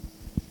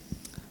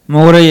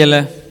Môre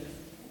julle.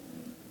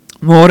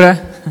 Môre.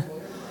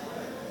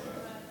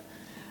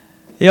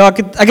 Ja,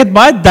 ek het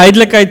baie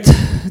duidelikheid,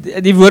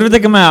 die woord wat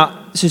ek in my,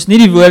 soos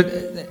nie die woord,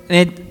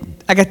 net,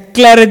 ek het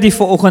clarity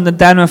vanoggend in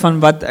terme van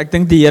wat ek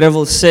dink die Here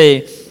wil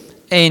sê.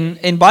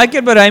 En baie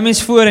keer berei mens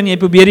voor en jy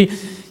probeer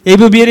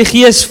die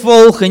gees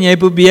volg en jy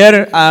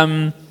probeer,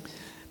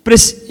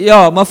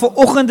 ja, maar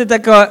vanoggend het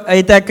ek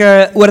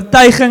 'n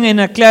oortuiging en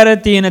 'n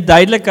clarity en 'n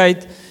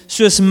duidelikheid,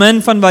 soos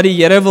min van wat die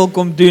Here wil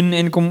kom doen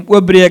en kom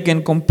oopbreek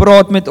en kom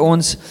praat met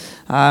ons.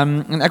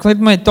 En ek wil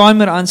net my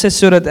timer aansit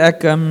sodat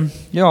ek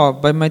ja,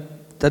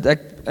 dat ek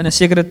in 'n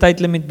sekere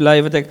tydlimiet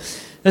bly wat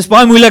dis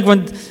baie moeilik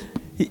want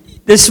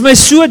dis vir my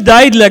so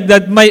duidelik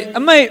dat in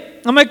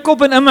my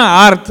kop en in my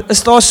hart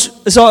is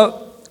daar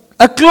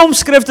 'n klomp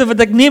skrifte wat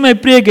ek nie in my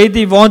preek het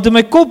nie, want in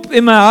my kop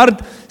en my hart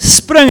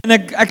spring en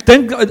ek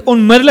dink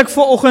onmiddellik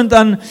vanoggend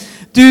aan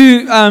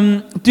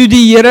toe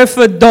die Here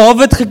vir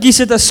Dawid gekies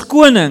het as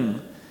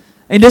koning.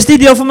 En dis nie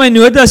deel van my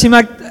notas nie,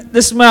 maar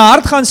dis my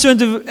hart gaan so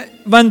into,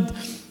 want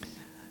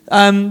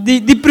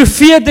die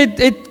profeet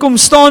het kom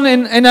staan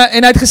en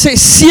hy het gesê,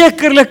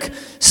 sekerlik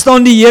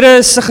staan die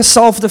Here se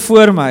gesalfde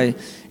voor my.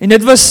 En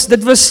dit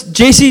was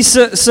Jesse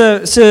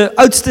se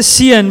oudste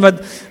seun,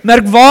 wat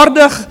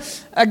merkwaardig,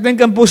 ek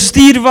dink in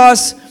postuur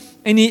was,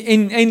 en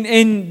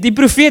die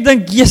profeet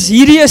dink, yes,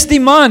 hierdie is die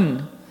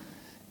man.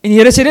 En die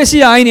Here sê, dis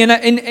nie hy nie,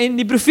 en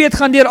die profeet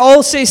gaan deur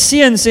al 6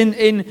 seuns,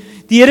 en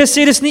die Here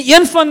sê, dis nie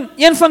een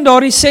van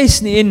daardie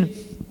 6 nie,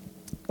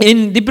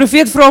 en die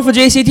profeet vra vir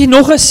Jesse, het jy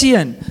nog 'n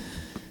seun?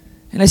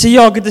 En hy sê,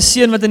 ja, ek het 'n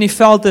seun wat in die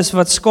veld is,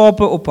 wat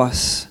skape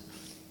oppas.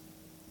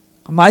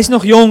 Maar hy's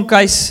nog jonk,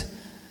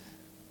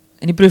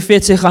 en die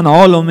profeet sê, gaan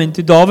haal hom, en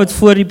toe Dawid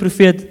voor die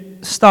profeet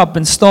stap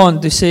en staan,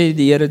 toe sê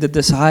die Here, dit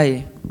is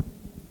hy.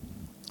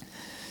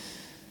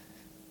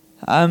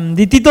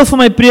 Die titel van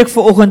my preek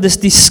vanoggend is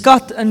die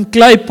skat in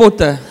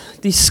Kleipotte.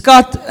 Die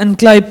skat in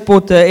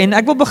Kleipotte. En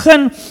ek wil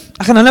begin,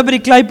 ek gaan nou by die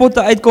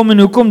Kleipotte uitkom en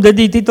hoekom dit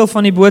die titel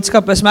van die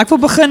boodskap is, maar ek wil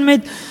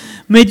begin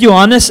met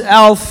Johannes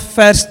 11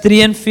 vers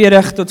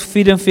 43 tot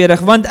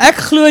 44, want ek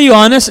glo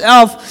Johannes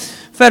 11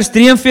 vers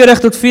 43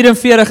 tot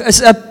 44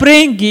 is 'n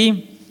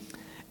prentjie.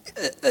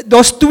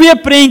 Daar's 2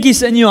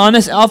 prentjies in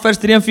Johannes 11 vers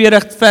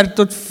 43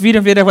 tot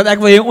 44 wat ek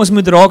wil hê ons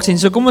moet raak sien.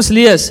 So kom ons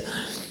lees.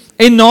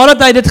 En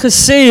nadat hy dit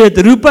gesê het,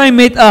 roep hy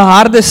met 'n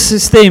harde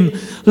stem,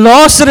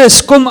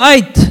 Lazarus, kom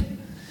uit.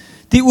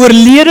 Die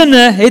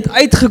oorledene het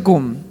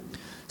uitgekom.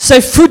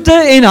 Sy voete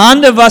en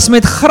hande was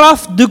met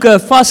grafdoeke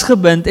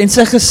vasgebind en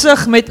sy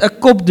gesig met 'n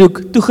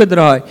kopdoek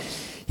toegedraai.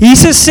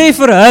 Jesus sê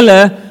vir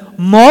hulle,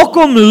 maak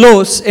hom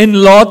los en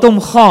laat hom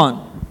gaan.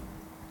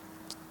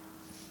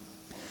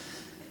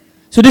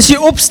 So dis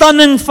die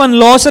opstanding van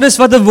Lazarus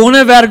wat 'n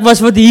wonderwerk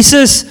was, wat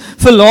Jesus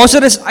vir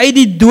Lazarus uit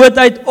die dood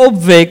uit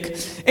opwek.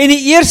 En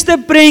die eerste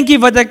prentjie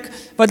wat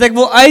ek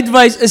wil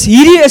uitwys is,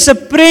 hierdie is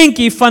 'n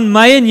prentjie van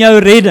my en jou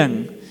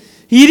redding.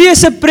 Hierdie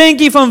is 'n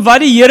prentjie van wat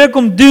die Here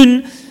kom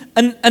doen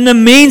in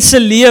 'n mens se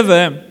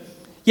lewe.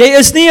 Jy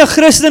is nie 'n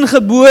Christen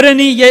gebore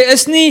nie,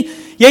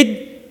 jy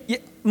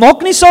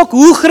maak nie saak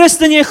hoe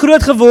Christen jy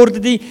groot geword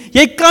het nie,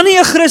 jy kan nie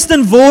 'n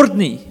Christen word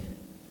nie.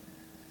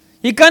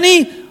 Jy kan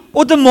nie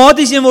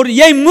outomaties een word,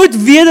 jy moet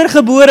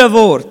wedergebore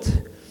word.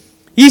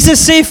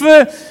 Jesus sê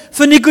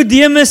vir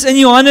Nicodemus in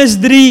Johannes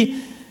 3,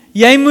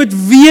 jy moet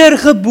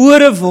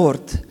weergebore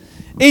word.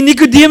 En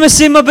Nicodemus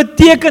sê, maar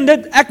beteken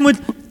dit, ek moet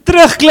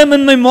terugklim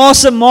in my ma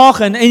se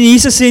maag in? En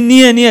Jesus sê,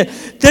 nee,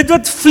 dit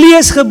wat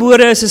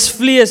vleesgebore is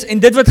vlees, en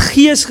dit wat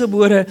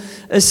geesgebore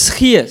is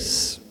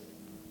gees.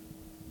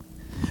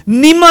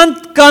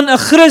 Niemand kan 'n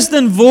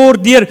Christen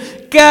word deur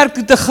kerk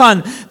toe te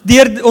gaan,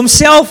 deur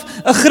homself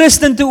 'n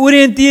Christen te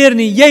oriënteer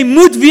nie. Jy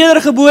moet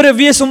wedergebore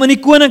wees om in die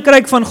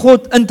koninkryk van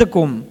God in te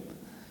kom.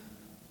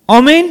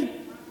 Amen?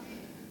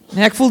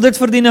 Nee, ek voel dit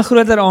verdien 'n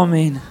groter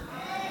amen.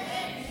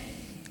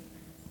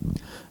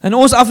 In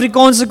ons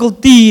Afrikaanse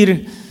kultuur,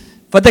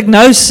 wat ek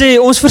nou sê,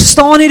 ons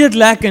verstaan nie dit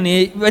lekker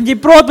nie, want jy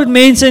praat met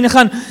mense en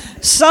gaan,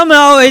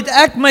 somehow het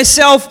ek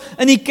myself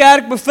in die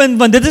kerk bevind,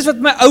 want dit is wat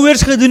my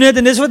ouers gedoen het,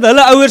 en dit is wat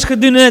hulle ouers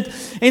gedoen het,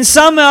 en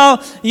somehow,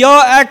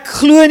 ja, ek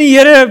glo in die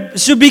Here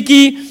so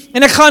bietjie,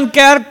 en ek gaan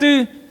kerk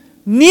toe.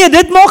 Nee,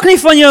 dit maak nie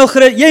van jou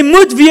Christen, jy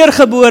moet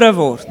weergebore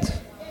word.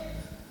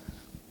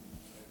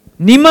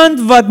 Niemand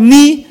wat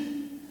nie,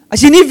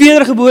 as jy nie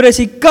wedergebore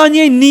is, kan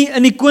jy nie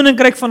in die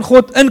koninkryk van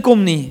God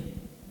inkom nie.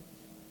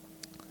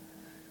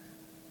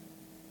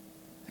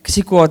 Ek is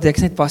nie kwaad, ek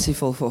is net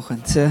passievol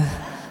vanoggend. So.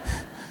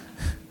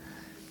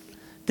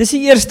 Dis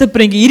die eerste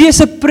prentjie. Hierdie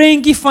is 'n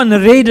prentjie van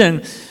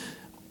redding.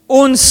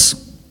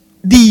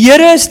 Die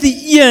Here is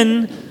die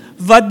een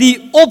wat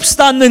die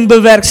opstanding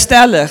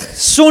bewerkstellig.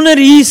 Sonder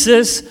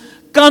Jesus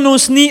kan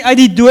ons nie uit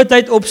die dood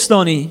uit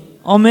opstaan nie.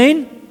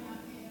 Amen.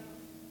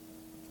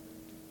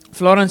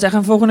 Florence, ek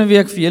gaan volgende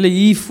week vir julle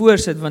hier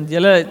voorsit, want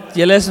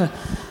julle is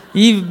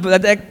hier,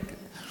 dat ek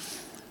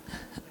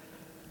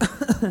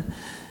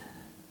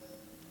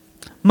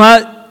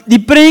maar die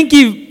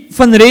prentjie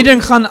van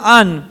redding gaan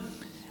aan.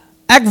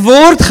 Ek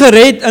word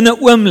gered in 'n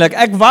oomblik.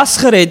 Ek was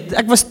gered.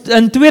 Ek was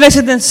in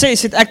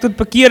 2006 het ek tot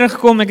bekering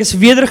gekom. Ek is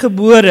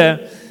wedergebore.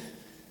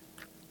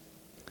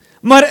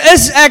 Maar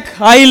is ek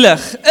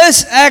heilig?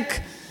 Is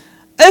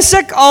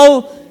ek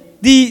al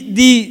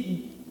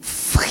die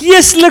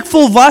geestelik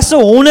volwasse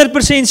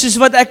 100% soos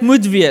wat ek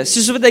moet wees,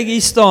 soos wat ek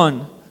hier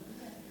staan?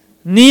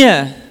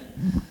 Nee.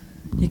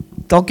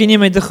 Dalk ken jy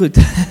my te goed.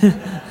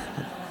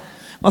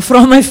 Maar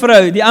vra my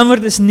vrou, die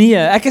antwoord is nee.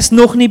 Ek is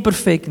nog nie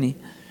perfek nie.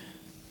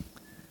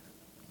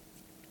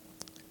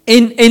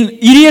 En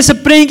hierdie is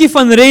 'n prentjie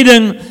van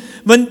redding,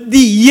 want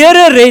die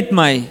Here red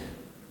my.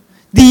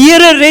 Die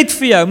Here red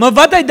vir jou. Maar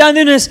wat hy dan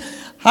doen is,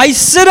 hy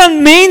sit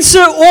dan mense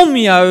om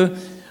jou,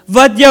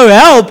 wat jou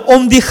help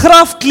om die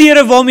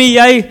grafklere waarmee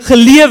jy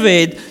gelewe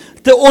het,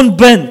 te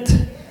ontbind.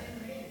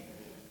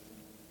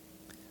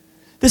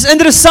 Dis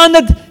interessant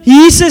dat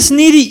Jesus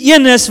nie die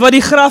een is wat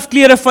die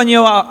grafklere van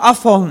jou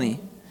afhaal nie.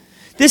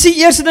 Dis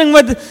die eerste ding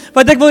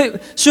wat ek wil,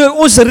 so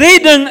ons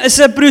redding is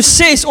 'n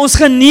proses, ons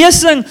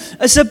genesing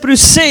is 'n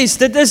proses,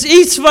 dit is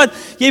iets wat,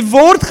 jy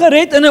word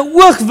gered in 'n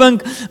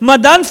oogwink, maar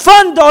dan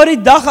van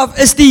daardie dag af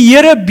is die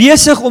Here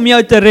besig om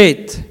jou te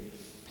red.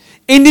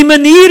 En die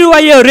manier hoe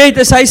hy jou red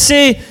is, hy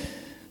sê,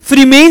 vir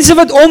die mense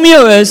wat om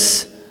jou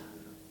is,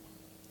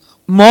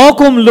 maak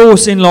hom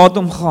los en laat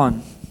hom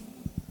gaan.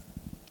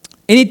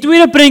 En die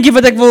tweede prentjie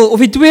wat ek wil, of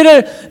die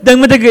tweede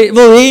ding wat ek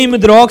wil hê jy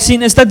moet raak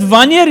sien, is dat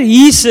wanneer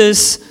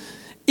Jesus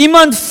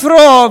iemand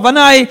vra,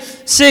 wanneer hy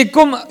sê,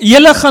 kom,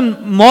 julle gaan,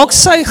 maak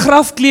sy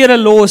grafklere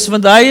los,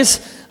 want hy is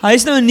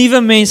nou 'n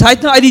nuwe mens, hy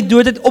het nou uit die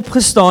dood uit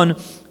opgestaan.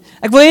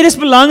 Ek wil hê, dit is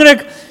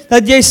belangrik,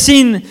 dat jy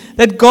sien,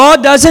 that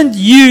God doesn't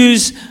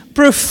use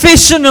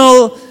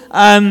professional,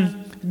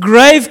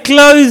 grave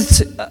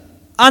clothes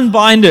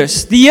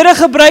unbinders. Die Here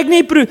gebruik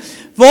nie,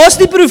 waar is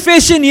die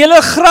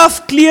professionele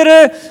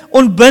grafklere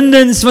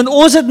ontbindings, want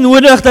ons het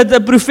nodig dat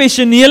 'n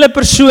professionele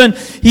persoon,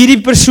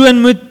 hierdie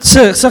persoon moet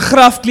sy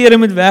grafklere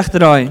moet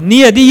wegdraai.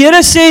 Nee, die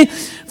Here sê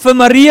vir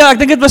Maria, ek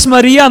dink dit was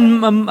Maria,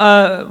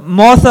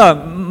 Martha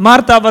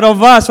wat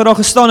daar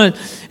gestaan het,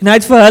 en hy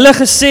het vir hulle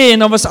gesê, en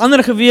daar was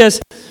ander gewees,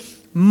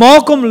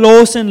 maak hom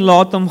los en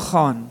laat hom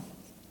gaan.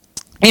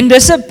 En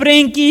dis 'n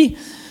prentjie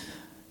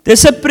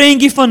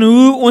van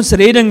hoe ons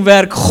redding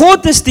werk.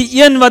 God is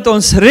die een wat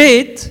ons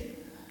red,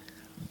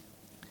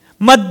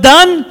 maar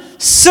dan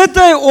sit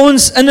hy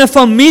ons in 'n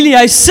familie,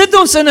 hy sit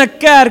ons in 'n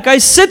kerk, hy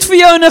sit vir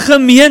jou in 'n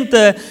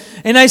gemeente,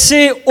 en hy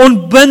sê,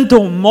 ontbind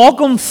hom, maak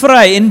hom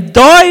vry, en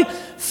daai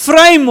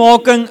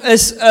vrymaking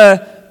is 'n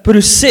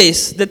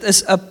proses, dit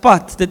is 'n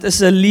pad, dit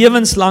is 'n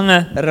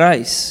lewenslange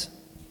reis.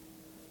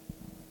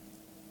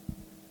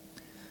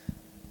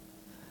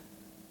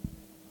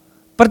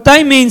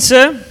 Party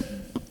mense,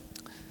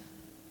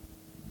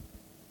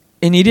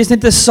 en hierdie is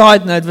net 'n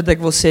side note wat ek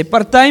wil sê,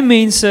 party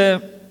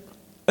mense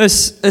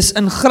is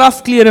in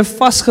grafklere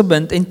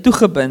vasgebind en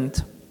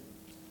toegebind,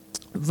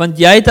 want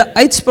jy het 'n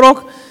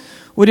uitspraak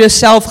oor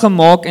jouself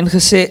gemaak en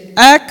gesê,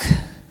 ek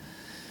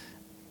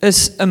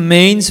is 'n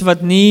mens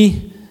wat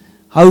nie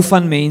hou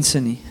van mense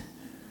nie.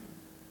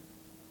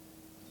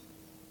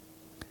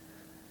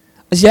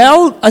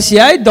 As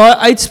jy daai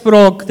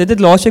uitspraak, dit het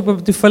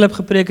laasweek toe Philip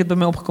gepreek het by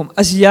my opgekom,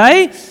 as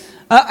jy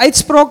 'n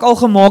uitspraak al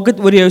gemaak het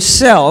oor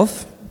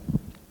jouself,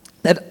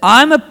 that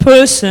I'm a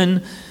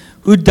person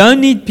who don't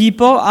need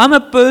people, I'm a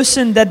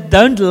person that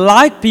don't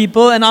like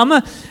people, en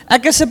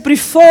ek is 'n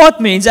privaat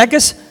mens, ek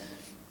is,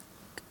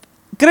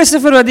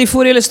 Christopher wat hier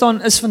voor julle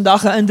staan, is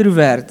vandag 'n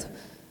introvert.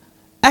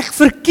 Ek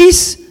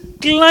verkies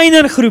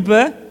kleiner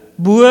groepe,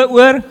 bo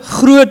oor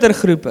groter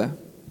groepe.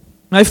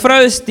 My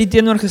vrou is die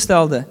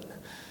teenoorgestelde.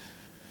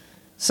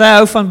 Sy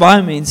hou van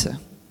baie mense.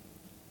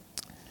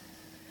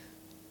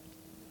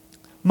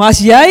 Maar as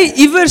jy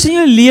iewers in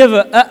jou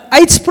lewe 'n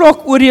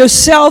uitspraak oor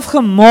jouself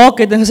gemaak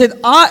het en gesê het,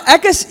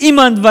 ek is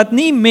iemand wat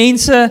nie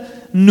mense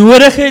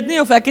nodig het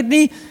nie, of ek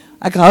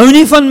hou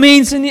nie van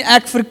mense nie,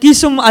 ek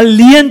verkies om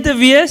alleen te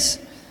wees.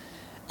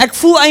 Ek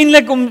voel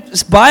eintlik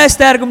baie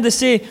sterk om te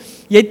sê,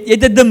 jy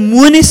het 'n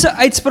demoniese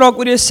uitspraak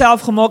oor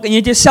jouself gemaak en jy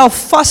het jouself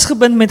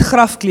vasgebind met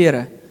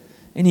grafklere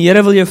en die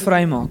Here wil jou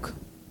vrymaak.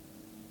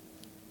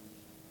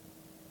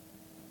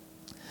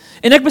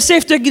 En ek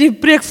besef toe ek hierdie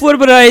preek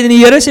voorberei het en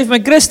die Here sê vir my,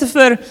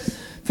 Christopher,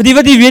 vir die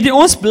wat jy weet,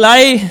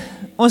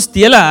 ons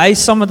deel 'n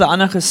huis saam met 'n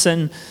ander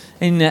gesin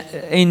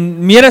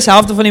en meer as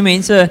helfte van die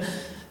mense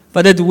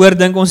wat dit hoor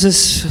dink ons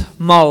is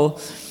mal.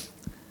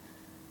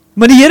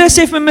 Maar die Here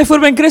sê vir my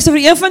voorberei, Christopher,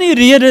 een van die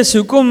redes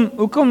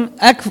hoekom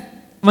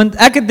want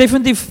ek het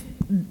definitief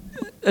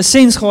 'n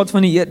sens gehad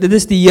van die Here. Dit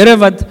is die Here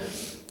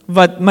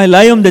wat my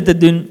lei om dit te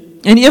doen.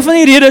 En een van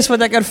die redes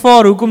wat ek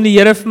ervaar, hoekom die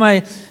Here vir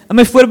my, in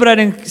my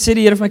voorbereiding sê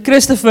die Here vir my,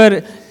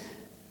 Christopher,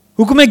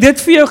 hoekom ek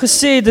dit vir jou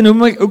gesê het, en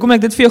hoekom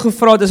ek dit vir jou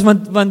gevra het, is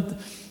want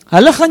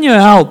hulle gaan jou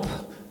help.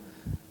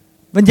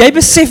 Want jy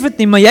besef het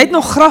nie, maar jy het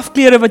nog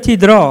grafklere wat jy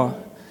dra,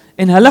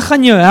 en hulle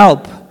gaan jou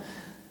help.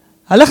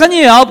 Hulle gaan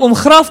jou help om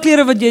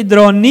grafklere wat jy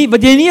dra,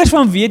 wat jy nie eers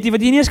van weet nie,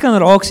 wat jy nie eers kan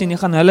raak sien,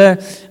 gaan hulle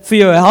vir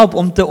jou help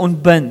om te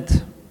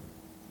ontbind.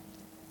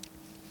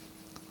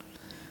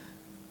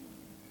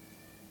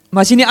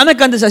 Maar as jy aan die ander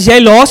kant is, as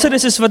jy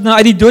Lazarus is wat nou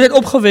uit die dood uit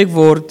opgewek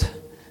word,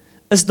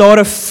 is daar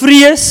 'n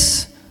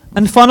vrees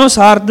in van ons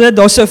harte,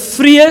 daar's 'n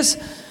vrees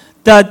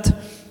dat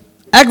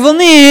ek wil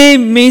nie hê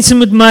mense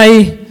moet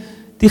my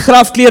die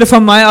grafklere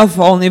van my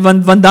afhaal nie,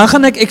 want dan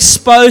gaan ek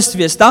exposed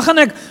wees, dan gaan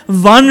ek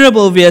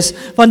vulnerable wees,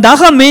 want dan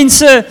gaan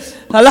mense,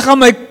 hulle gaan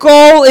my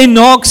kaal en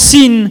naak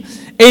sien,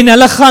 en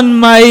hulle gaan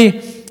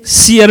my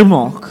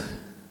seermaak.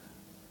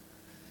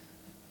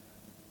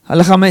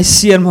 Hulle gaan my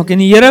seermaak, en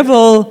die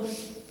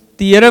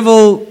Here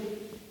wil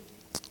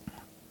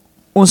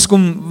ons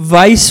kom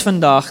wys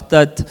vandag,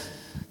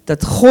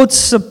 dat God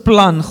se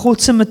plan,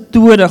 God se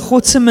metode,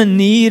 God se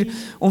manier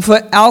om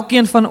vir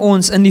elkeen van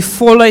ons in die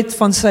volheid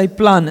van sy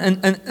plan,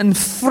 in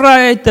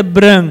vryheid te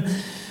bring,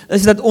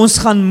 is dat ons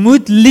gaan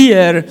moet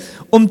leer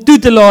om toe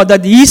te laat,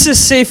 dat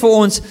Jesus sê vir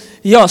ons,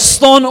 ja,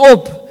 staan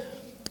op.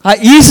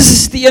 Jesus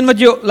is die een wat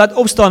jou laat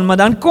opstaan, maar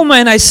dan kom hy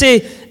en hy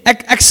sê,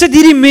 ek sit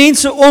hierdie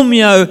mense om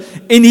jou,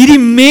 en hierdie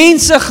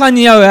mense gaan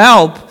jou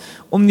help,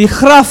 om die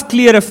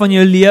grafklere van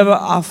jou lewe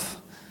af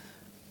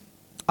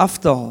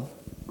te haal.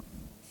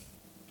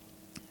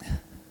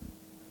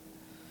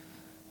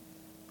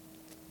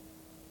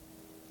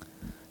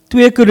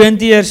 Tweede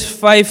Korintiërs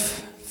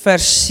 5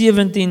 vers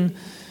 17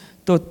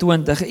 tot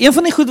 20. Een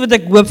van die goed wat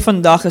ek hoop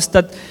vandag is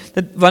dat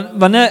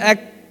wanneer ek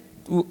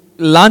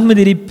land met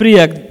hierdie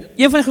preek,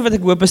 een van die goed wat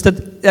ek hoop is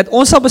dat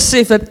ons sal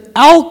besef dat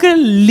elke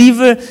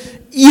liewe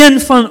een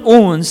van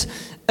ons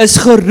is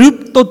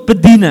geroep tot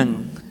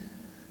bediening.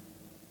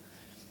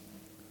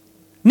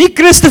 Nie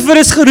Christopher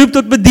is geroep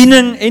tot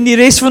bediening en die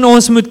res van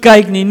ons moet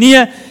kyk nie.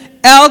 Nee,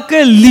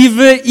 elke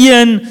liewe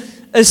een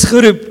is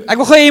geroep. Ek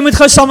wil gou jy moet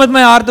gou saam met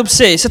my hart op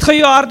sê. Sit gou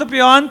jou hart op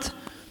jou hand.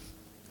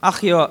 Ag,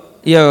 jou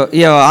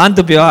hand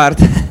op jou hart.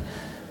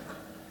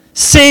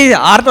 Sê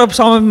hardop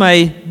saam met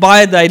my,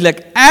 baie duidelik.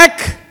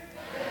 Ek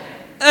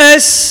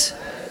is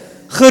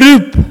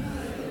geroep.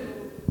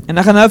 En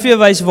ek gaan nou vir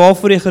jou wys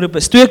waarvoor jy geroep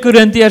is. 2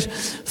 Korintiërs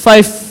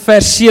 5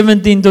 vers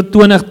 17 tot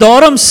 20.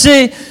 Daarom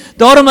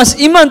as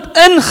iemand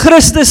in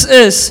Christus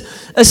is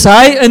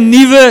hy 'n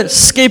nuwe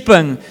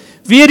skepping.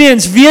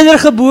 Weereens,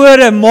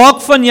 wedergebore,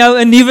 maak van jou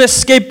 'n nuwe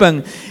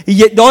skepping.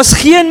 Daar's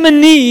geen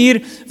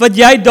manier wat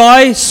jy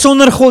daai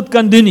sonder God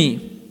kan doen nie.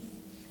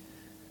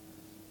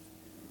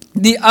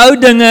 Die ou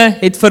dinge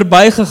het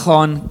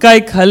verbygegaan,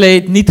 kyk, hulle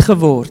het nuut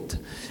geword.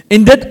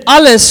 En dit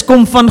alles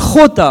kom van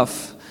God af,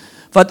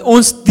 wat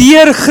ons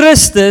deur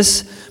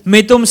Christus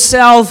met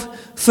homself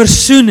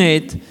versoen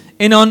het.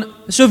 En dan,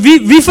 so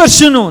wie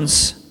versoen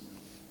ons?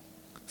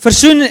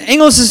 Versoen,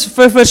 Engels is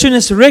vir versoen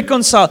is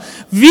reconcile.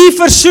 Wie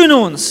versoen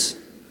ons?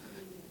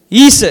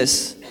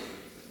 Jesus.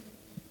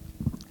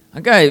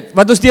 Okay,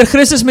 wat ons deur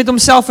Christus met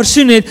homself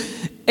versoen het,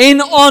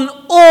 en aan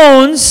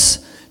ons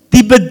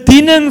die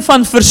bediening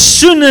van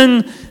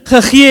versoening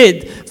gegee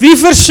het. Wie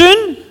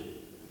versoen?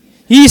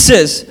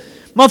 Jesus.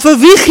 Maar vir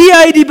wie gee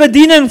hy die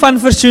bediening van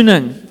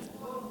versoening?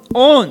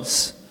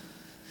 Ons.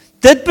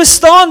 Dit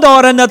bestaan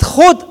daarin dat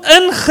God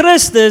in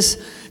Christus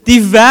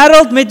die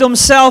wêreld met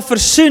homself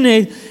versoen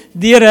het,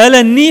 deur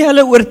hulle nie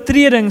hulle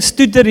oortredings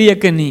toe te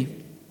reken nie.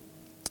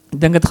 Ek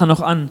dink dit gaan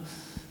nog aan.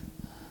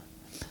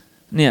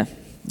 Nee,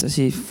 dis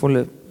die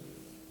volle.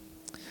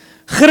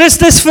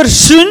 Christus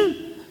versoen,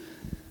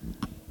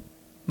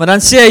 maar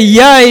dan sê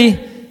jy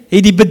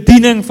het die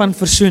bediening van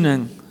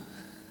versoening.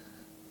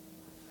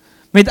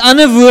 Met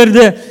ander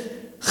woorde,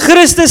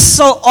 Christus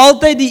sal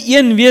altyd die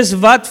een wees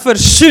wat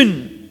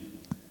versoen.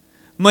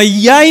 Maar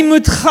jy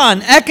moet gaan,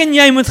 ek en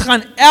jy moet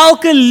gaan,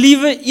 elke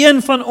liewe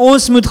een van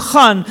ons moet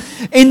gaan,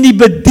 en die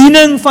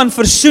bediening van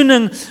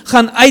versoening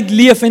gaan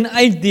uitleef en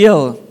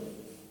uitdeel.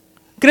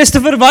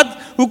 Christopher,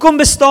 hoekom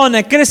bestaan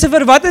ek?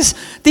 Christopher, wat is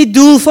die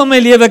doel van my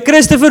lewe?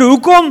 Christopher,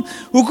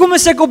 hoekom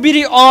is ek op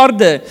hierdie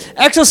aarde?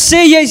 Ek sal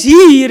sê, jy's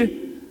hier,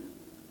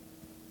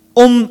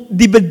 om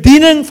die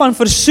bediening van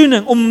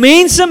versoening, om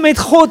mense met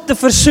God te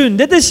versoen.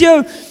 Dit is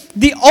jou,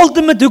 die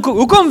ultimate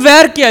hoekom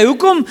werk jy?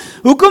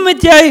 Hoekom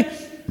het jy,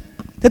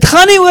 dit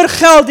gaan nie oor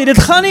geld nie, dit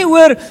gaan nie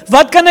oor,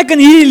 wat kan ek in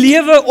hierdie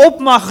lewe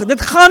opmag,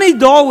 dit gaan nie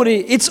daaroor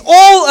nie, it's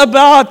all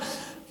about,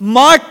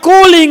 my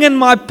calling and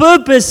my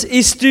purpose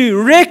is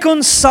to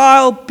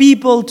reconcile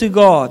people to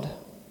God.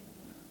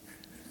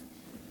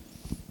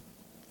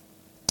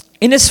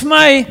 En dis vir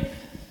my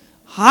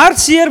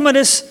hartseer, maar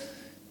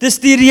dis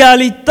die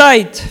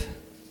realiteit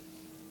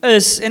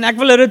is, en ek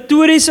wil 'n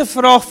retoriese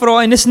vraag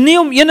vra, en dis nie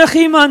om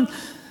enigiemand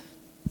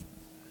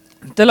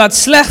te laat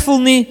sleg voel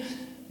nie,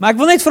 maar ek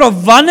wil net vra,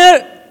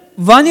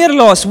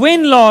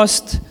 when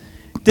last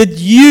did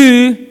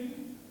you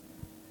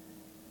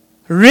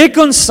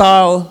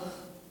reconcile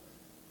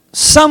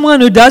someone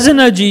who doesn't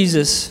know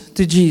Jesus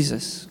to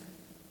Jesus?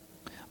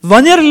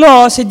 Wanneer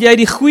laas het jy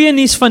die goeie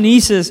nuus van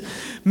Jesus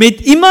met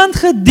iemand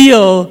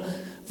gedeel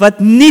wat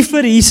nie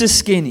vir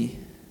Jesus ken nie?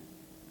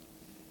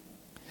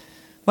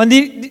 Want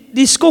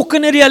die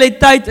skokkende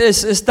realiteit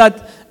is dat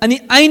aan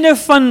die einde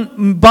van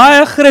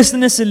baie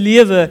Christene se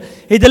lewe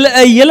het hulle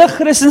 'n hele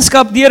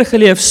Christendom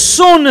deurgeleef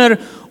sonder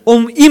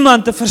om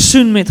iemand te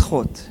versoen met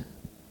God.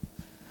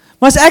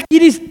 Maar as ek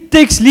hierdie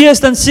teks lees,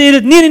 dan sê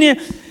dit, nee,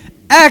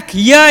 Ek,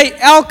 jy,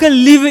 elke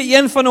liewe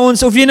een van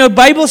ons, of jy nou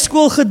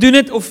Bybelskool gedoen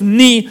het of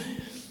nie,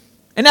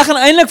 en ek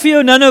gaan eintlik vir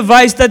jou nou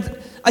wys, dat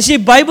as jy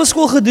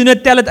Bybelskool gedoen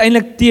het, tel het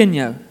eintlik teen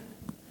jou.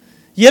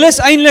 Julle is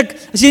eintlik,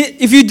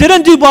 if you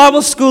didn't do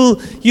Bible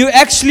school, you're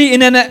actually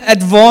in an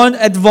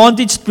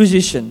advantaged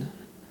position.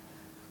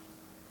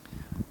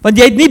 Want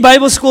jy het nie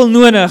Bybelskool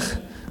nodig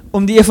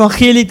om die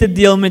evangelie te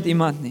deel met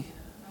iemand nie.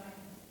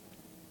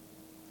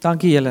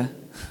 Dankie julle.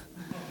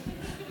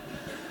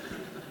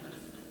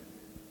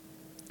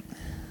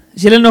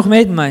 Is julle nog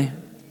met my?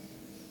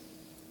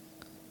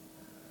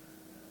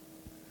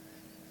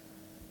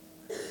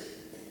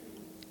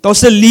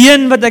 Daar's 'n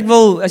leuen wat ek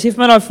wil, as jy vir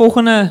my daai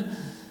volgende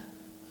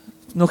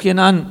nog een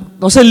aan.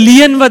 Daar's 'n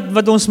leuen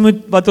wat ons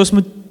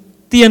moet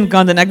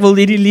teenkant, en ek wil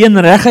hierdie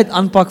leuen reguit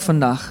aanpak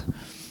vandag.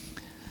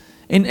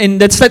 En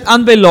dit sluit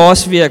aan by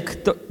laasweek.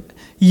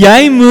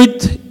 Jy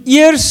moet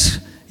eers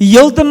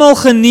heeltemal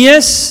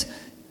genees,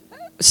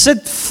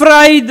 sit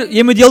vry,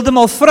 jy moet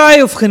heeltemal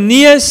vry of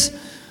genees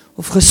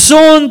of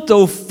gesond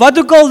of wat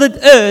ook al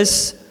dit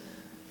is,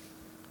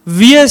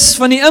 wees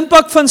van die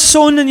impak van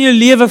sonde in jou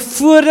lewe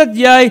voordat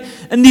jy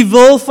in die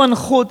wil van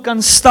God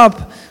kan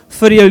stap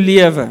vir jou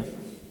lewe.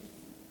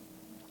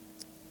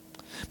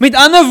 Met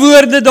ander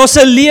woorde, daar's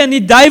 'n leuen,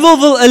 die duiwel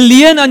wil 'n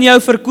leuen aan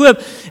jou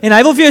verkoop, en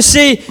hy wil vir jou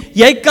sê,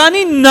 jy kan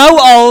nie nou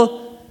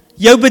al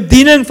jou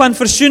bediening van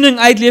versoening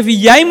uitleef,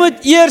 jy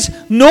moet eers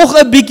nog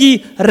 'n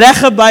bietjie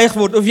reggebuig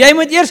word, of jy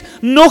moet eers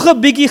nog 'n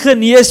bietjie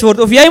genees word,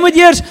 of jy moet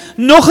eers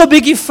nog 'n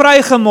bietjie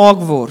vrygemaak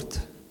word.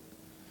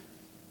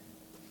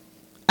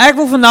 Ek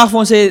wil vandag vir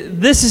ons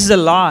sê, this is a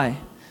lie.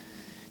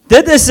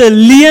 Dit is 'n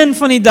leuen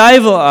van die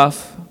duiwel af.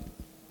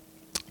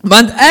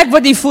 Want ek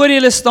wat hier voor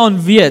julle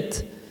staan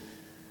weet,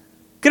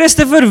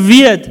 Christopher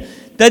weet,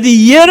 dat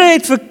die Here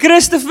het vir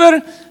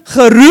Christopher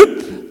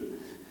geroep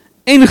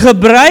en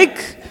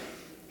gebruik,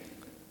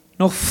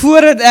 nog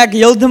voordat ek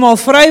heeltemal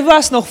vry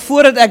was, nog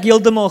voordat ek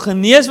heeltemal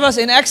genees was,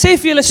 en ek sê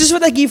vir julle, soos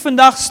wat ek hier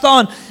vandag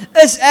staan,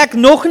 is ek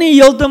nog nie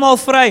heeltemal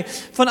vry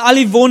van al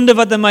die wonde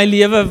wat in my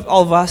lewe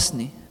al was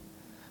nie.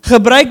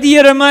 Gebruik die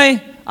Here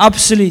my?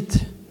 Absoluut.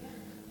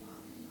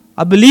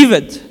 I believe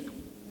it.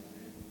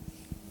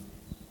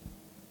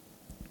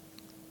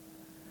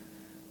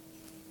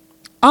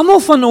 Almal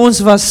van ons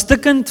was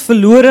stikkend,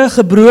 verlore,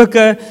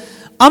 gebroke.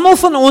 Almal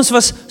van ons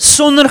was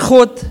sonder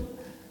God.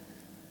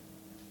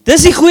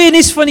 Dis die goeie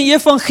nuus van die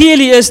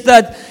evangelie is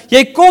dat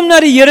jy kom na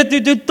die Here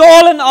toe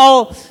totaal en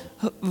al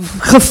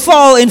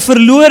geval en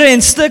verlore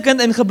en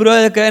stikkend en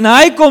gebroke. En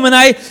hy kom en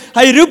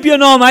hy roep jou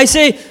naam. Hy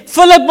sê,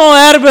 Philip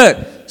Malherbe,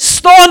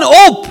 staan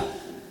op.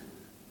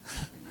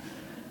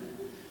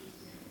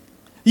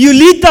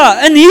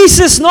 Julita, in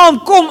Jesus naam,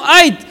 kom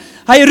uit.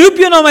 Hy roep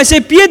jou naam, hy sê,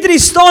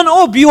 Petrus, staan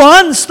op,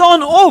 Johan,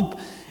 staan op.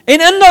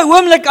 En in daai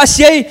oomblik, as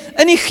jy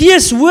in die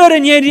gees hoor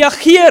en jy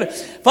reageer,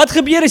 wat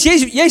gebeur is,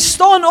 jy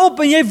staan op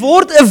en jy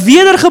word 'n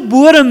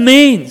wedergebore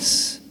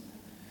mens.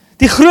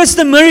 Die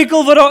grootste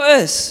miracle wat daar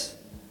is.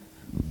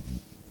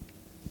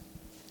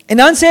 En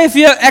dan sê hy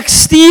vir jou, ek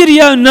stuur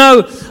jou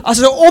nou, as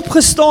 'n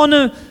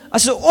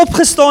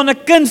opgestane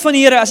kind van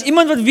die Here, as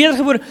iemand wat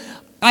wedergebore,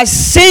 I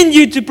send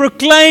you to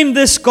proclaim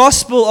this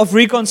gospel of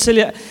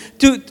reconciliation,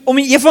 om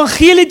die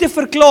evangelie te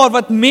verklaar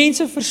wat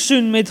mense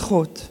versoen met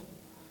God.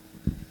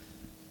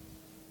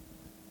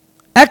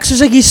 Ek,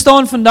 soos ek hier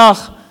staan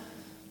vandag,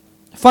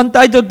 van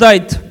tyd tot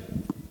tyd,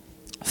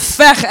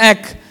 veg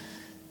ek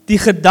die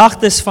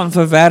gedagtes van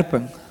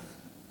verwerping.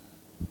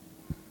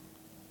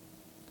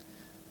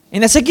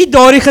 En as ek nie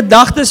daardie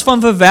gedagtes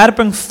van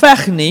verwerping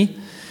veg nie,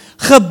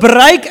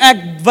 gebruik ek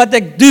wat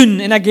ek doen,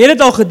 en ek het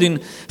dit al gedoen,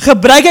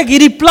 gebruik ek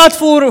hierdie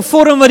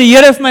platform wat die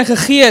Here vir my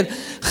gegee het,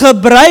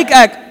 gebruik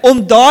ek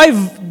om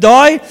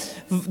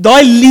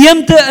daai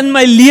leemte in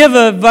my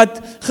lewe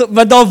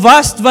wat daar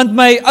was, want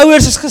my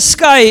ouers is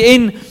geskei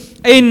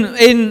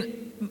en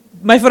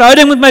my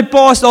verhouding met my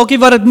pa is dalk nie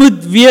wat dit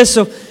moet wees,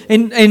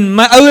 en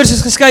my ouers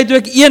is geskei toe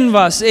ek 1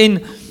 was,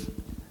 en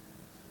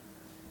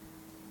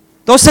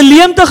daar's 'n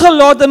leemte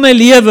gelaat in my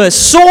lewe.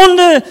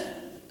 Sonde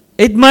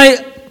het my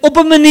op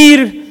 'n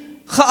manier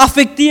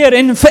geaffekteer,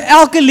 en vir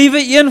elke liewe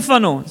een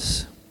van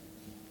ons.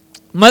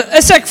 Maar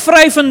is ek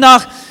vry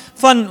vandag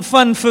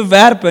van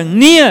verwerping?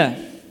 Nee.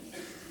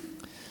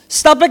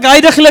 Stap ek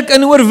heiliglik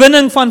in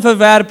oorwinning van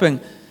verwerping?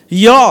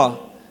 Ja,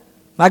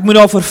 maar ek moet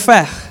daarvoor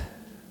veg.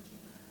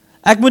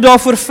 Ek moet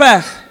daarvoor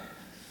veg.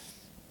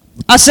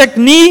 As ek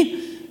nie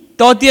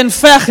daarteen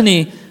veg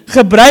nie,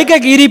 gebruik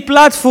ek hierdie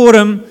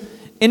platform,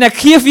 en ek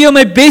gee vir jou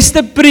my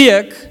beste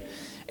preek,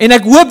 en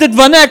ek hoop dat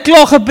wanneer ek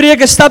klaar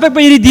gepreek is, stap ek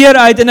by hierdie deur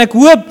uit, en ek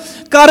hoop,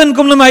 Karen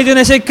kom na my toe, en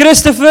hy sê,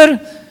 Christopher,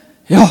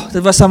 ja,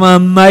 dit was 'n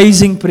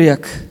amazing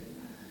preek.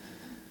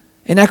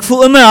 En ek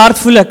voel in my hart,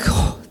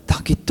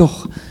 dankie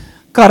tog,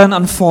 Karen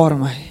aanvaar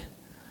my.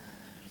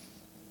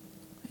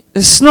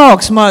 Dit is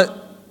snaaks, maar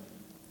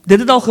dit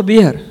het al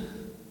gebeur.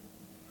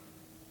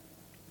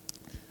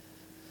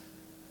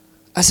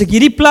 As ek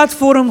hierdie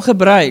platform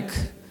gebruik,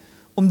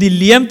 om die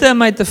leemte in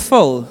my te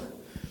vul,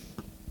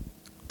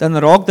 dan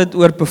raak dit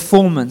oor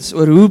performance,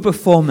 oor hoe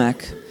perform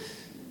ek.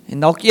 En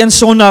dalk een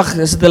Sondag,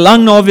 is dit 'n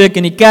lang naweek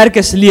en die kerk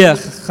is leeg,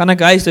 gaan ek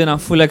huis toe en dan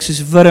voel ek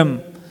soos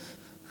wurm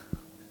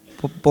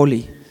op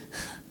Polly.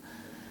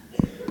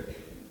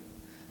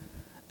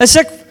 Is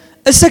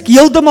ek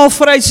heeltemal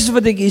vry soos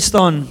wat ek hier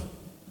staan?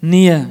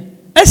 Nee.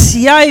 Is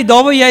jy,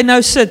 daar waar jy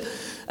nou sit,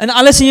 in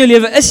alles in jou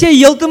lewe, is jy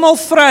heeltemal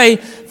vry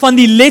van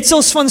die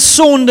letsels van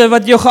sonde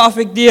wat jou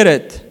geaffekteer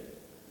het?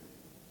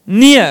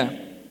 Nee.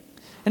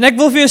 En ek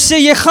wil vir jou sê,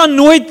 jy gaan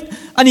nooit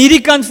aan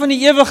hierdie kant van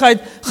die ewigheid,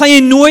 gaan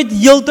jy nooit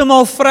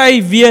heeltemal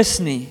vry wees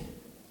nie.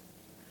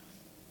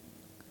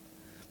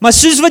 Maar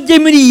soos wat jy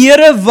met die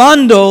Here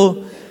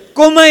wandel,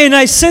 kom hy en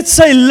hy sit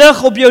sy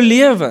lig op jou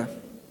lewe.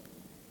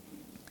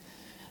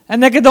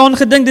 En ek het daaraan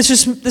gedink, dis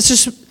soos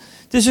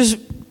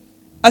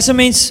as 'n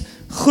mens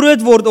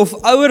groot word of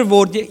ouer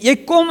word, jy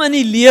kom in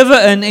die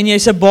lewe in en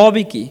jy's 'n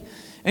babietjie.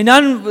 En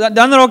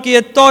dan raak jy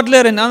 'n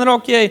toddler en dan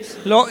raak jy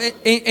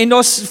en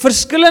daar's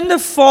verskillende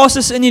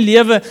fases in die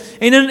lewe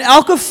en in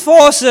elke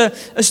fase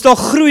is daar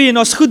groei en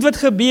daar's goed wat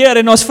gebeur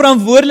en daar's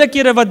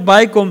verantwoordelikhede wat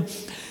bykom.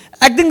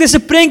 Ek dink dis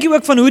 'n prentjie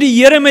ook van hoe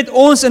die Here met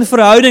ons in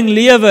verhouding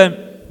lewe.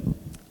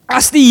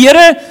 As die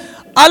Here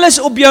alles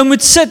op jou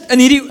moet sit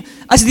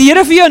as die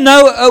Here vir jou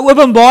nou 'n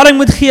openbaring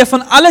moet gee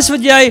van alles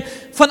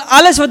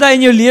wat hy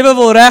in jou lewe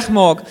wil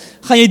regmaak,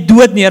 gaan jy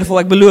dood neerval,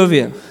 ek beloof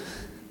jou.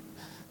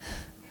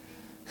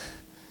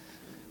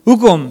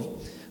 Hoekom?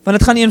 Want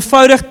dit gaan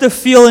eenvoudig te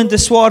veel en te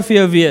swaar vir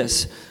jou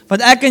wees.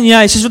 Want ek en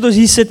jy, soos wat ons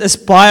hier sit, is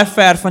baie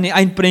ver van die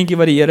eindprentjie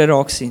wat die Here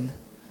raak sien.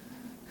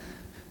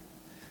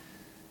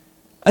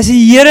 As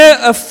die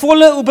Here 'n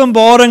volle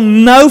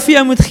openbaring nou vir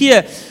jou moet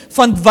gee,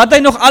 van wat hy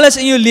nog alles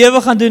in jou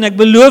lewe gaan doen, ek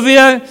beloof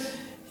jou,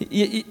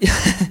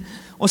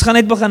 ons gaan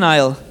net begin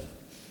huil.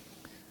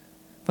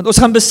 Want ons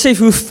gaan besef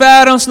hoe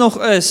ver ons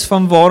nog is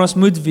van waar ons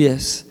moet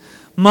wees.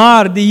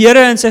 Maar die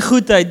Here in sy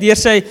goedheid, deur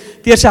sy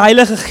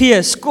Heilige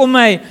Gees, kom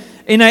hy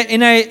en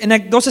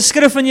daar's 'n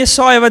skrif in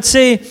Jesaja wat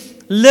sê,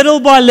 little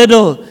by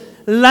little,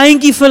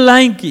 lyntjie vir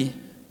lyntjie.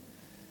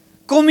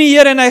 Kom die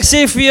Here en hy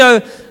sê vir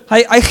jou,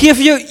 hy gee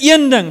vir jou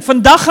een ding.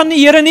 Vandag gaan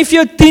die Here nie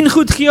vir jou 10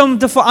 goed gee om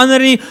te verander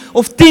nie,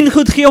 of 10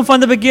 goed gee om van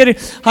te bekeer nie.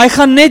 Hy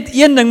gaan net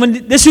een ding,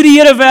 want dis hoe die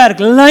Here werk,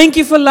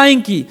 lyntjie vir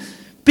lyntjie.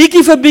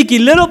 Bietjie vir bietjie,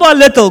 little by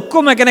little,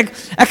 kom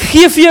ek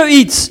gee vir jou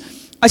iets.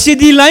 As jy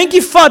die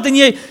lyntjie vat en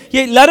jy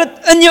laat dit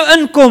in jou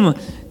inkom,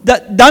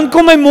 dan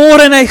kom hy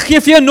môre en hy gee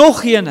vir jou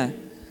nog eene.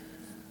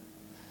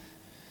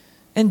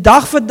 En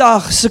dag vir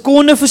dag,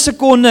 sekonde vir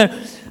sekonde,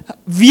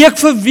 week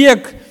vir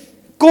week,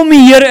 kom die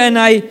Here en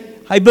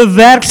hy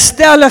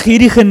bewerkstellig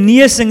hierdie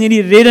genesing,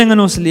 hierdie redding in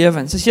ons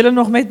lewens. Is julle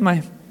nog met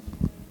my?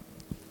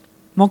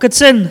 Maak dit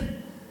sin?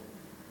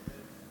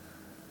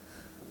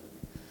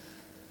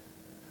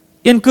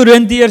 1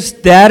 Korintiërs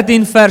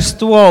 13 vers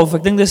 12,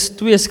 ek dink dis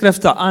 2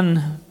 skrifte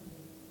aan.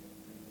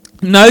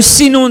 Nou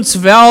sien ons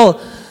wel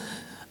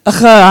 'n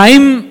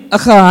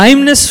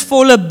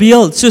geheimnisvolle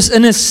beeld, soos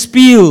in 'n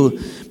spieël.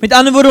 Met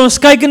ander woorde, ons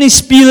kyk in die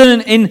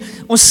spieël en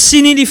ons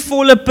sien nie die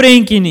volle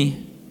prentjie nie.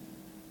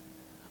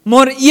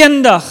 Maar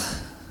eendag,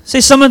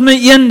 sê saam met my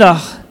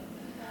eendag,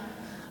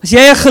 as jy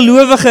 'n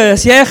gelowige,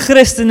 as jy 'n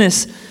Christen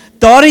is,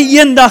 daardie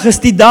eendag is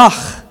die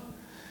dag.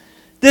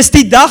 Dis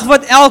die dag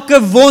wat elke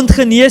wond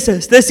genees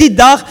is. Dis die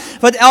dag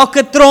wat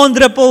elke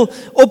traandruppel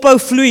ophou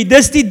vloei.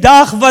 Dis die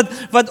dag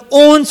wat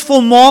ons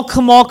volmaak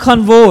gemaak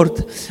gaan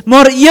word.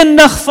 Maar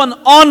eendag van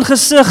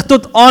aangesig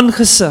tot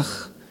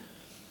aangesig.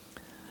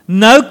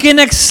 Nou ken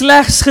ek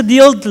slegs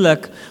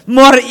gedeeltelik,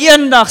 maar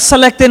eendag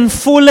sal ek ten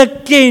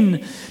volle ken,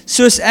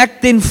 soos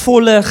ek ten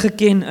volle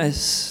geken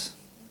is.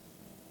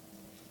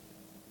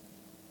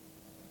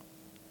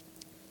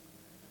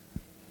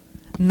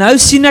 Nou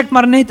sien ek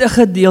maar net 'n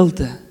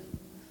gedeelte.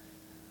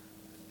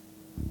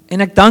 En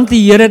ek dank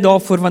die Here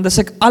daarvoor, want as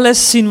ek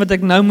alles sien wat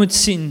ek nou moet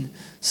sien,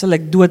 sal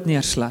ek dood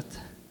neerslat.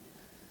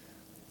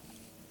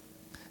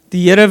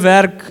 Die Here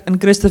werk in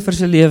Christopher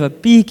se lewe,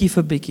 bietjie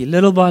vir bietjie,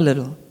 little by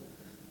little.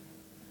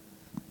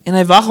 En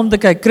hy wag om te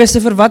kyk,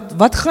 Christopher,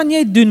 wat gaan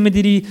jy doen met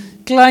hierdie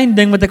klein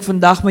ding wat ek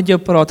vandag met jou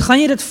praat? Gaan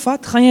jy dit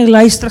vat? Gaan jy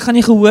luister? Gaan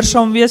jy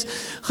gehoorsaam wees?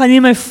 Gaan jy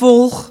my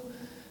volg?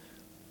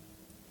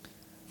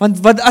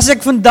 Want as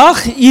ek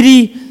vandag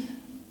hierdie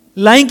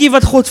lyntjie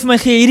wat God vir my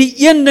gee,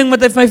 hierdie een ding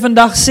wat hy vir my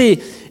vandag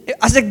sê,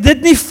 as ek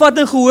dit nie vat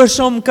en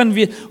gehoorsaam kan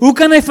wees, hoe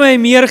kan hy vir my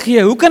meer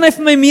gee? Hoe kan hy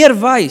vir my meer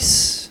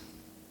wys?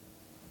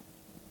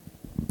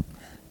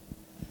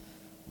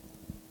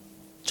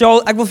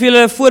 Ek wil vir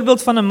julle 'n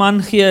voorbeeld van 'n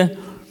man gee.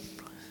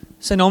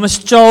 Sy naam is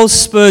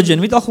Charles Spurgeon.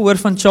 Wie het al gehoor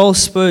van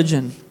Charles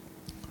Spurgeon?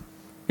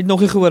 Het nog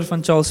nie gehoor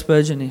van Charles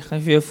Spurgeon nie. Ek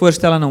gaan vir jou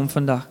voorstel aan hom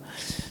vandag.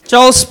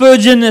 Charles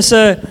Spurgeon is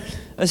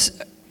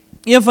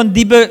een van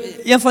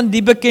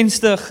die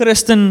bekendste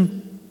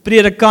Christen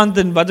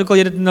predikante, wat ook al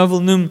jy dit nou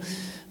wil noem,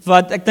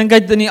 wat ek dink hy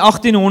het in die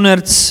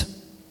 1800s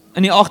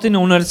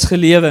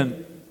gelewe.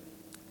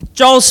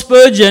 Charles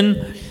Spurgeon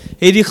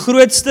het die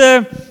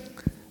grootste,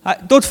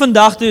 tot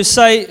vandag toe,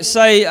 sy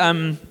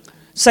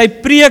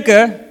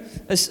preke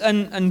is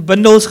in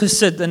bundels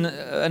gesit, in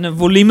 'n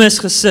volumes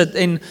gesit,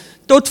 en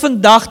tot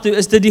vandag toe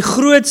is dit die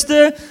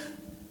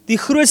die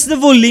grootste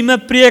volume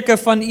preke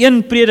van een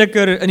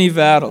prediker in die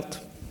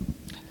wêreld.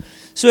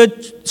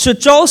 So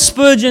Charles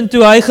Spurgeon,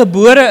 toe hy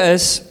gebore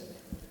is,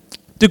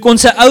 toe kon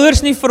sy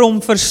ouers nie vir hom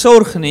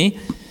versorg nie,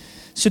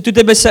 so toe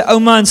het hy by sy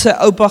ouma en sy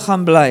oupa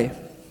gaan bly.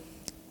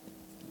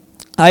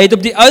 Hy het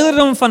op die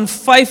ouderdom van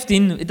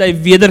 15 het hy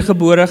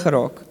wedergebore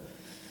geraak.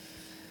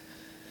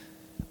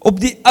 Op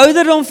die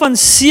ouderdom van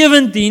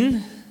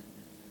 17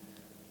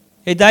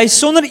 het hy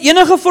sonder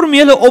enige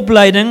formele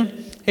opleiding,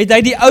 het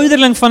hy die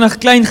ouderling van 'n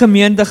klein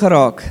gemeente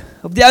geraak.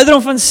 Op die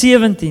ouderdom van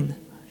 17.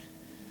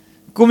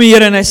 Kom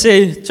hier en hy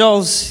sê,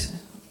 Charles,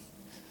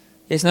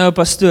 jy's nou 'n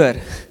pastoor.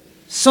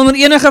 Sonder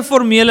enige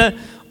formele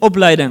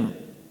opleiding.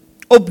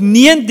 Op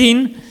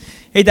 19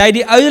 het hy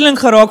die ouderling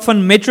geraak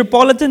van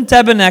Metropolitan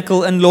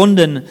Tabernacle in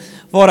Londen,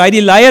 waar hy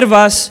die leier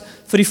was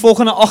vir die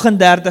volgende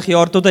 38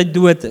 jaar tot hy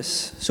dood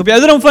is. So op die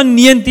ouderdom van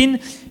 19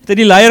 het hy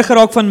die leier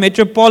geraak van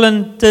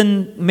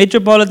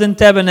Metropolitan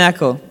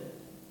Tabernacle.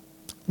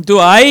 Toe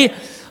hy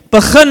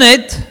begin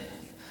het,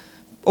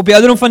 op die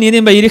ouderdom van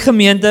 19 by hierdie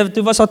gemeente,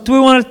 toe was daar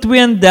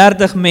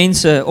 232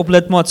 mense op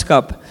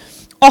lidmaatskap.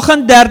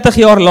 38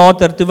 jaar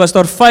later, toe was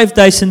daar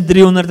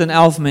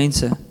 5311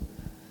 mense.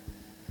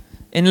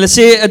 En hulle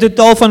sê 'n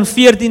totaal van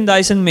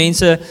 14.000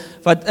 mense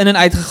wat in en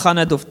uit gegaan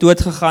het of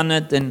dood gegaan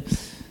het en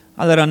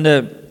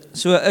allerhande.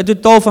 So 'n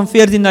totaal van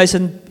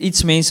 14.000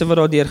 iets mense wat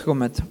daar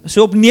deurgekom het.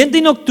 So op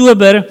 19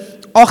 Oktober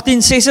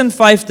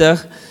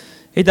 1856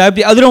 het hy op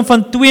die ouderdom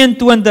van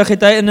 22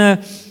 het hy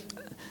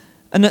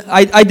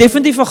hy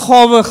definitief 'n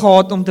gawe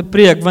gehad om te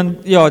preek, want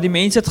ja, die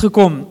mense het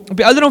gekom. Op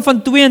die ouderdom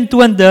van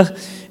 22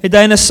 het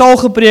hy in 'n saal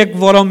gepreek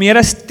waar al meer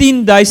as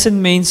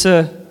 10.000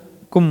 mense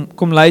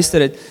kom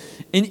luister het.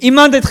 En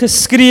iemand het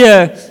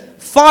geskree,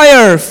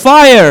 fire,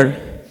 fire,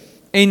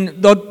 en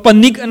daar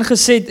paniek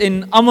ingeset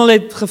en almal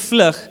het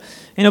gevlug.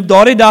 En op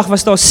daardie dag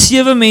was daar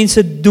 7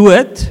 mense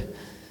dood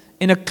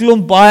en 'n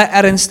klomp baie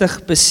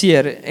ernstig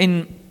beseer.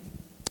 En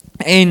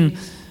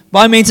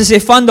baie mense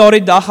sê van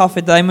daardie dag af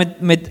het hy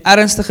met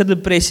ernstige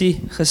depressie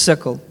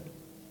gesukkel.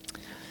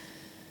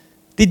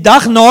 Die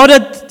dag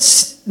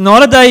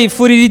nadat hy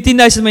voor die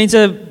 10.000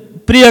 mense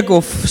preek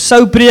of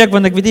sou preek,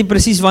 want ek weet nie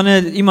presies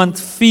wanneer iemand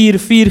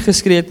 4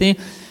 geskree het nie,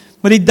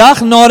 maar die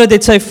dag nadat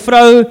het sy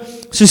vrou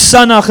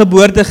Susanna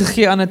geboorte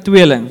gegee aan 'n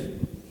tweeling.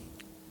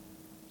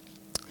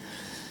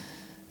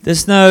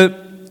 Dis nou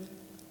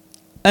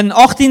in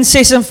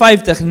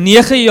 1856,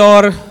 9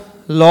 jaar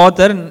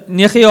later,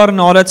 9 jaar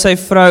nadat sy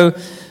vrou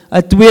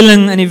 'n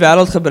tweeling in die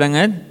wêreld gebring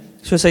het,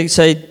 so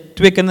sy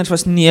 2 kinders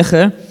was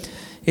 9,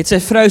 het sy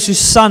vrou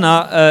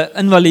Susanna 'n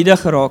invalide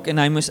geraak en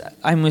hy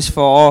moes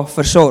vir haar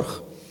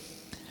versorg.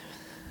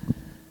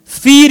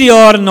 4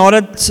 jaar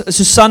nadat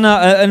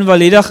Susanna 'n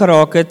invalide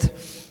geraak het,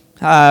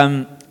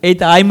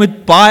 het hy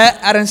met baie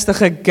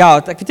ernstige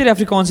gout, ek weet nie die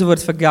Afrikaanse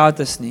woord vir gout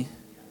is nie.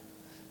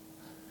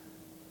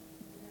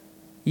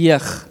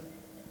 Jeug.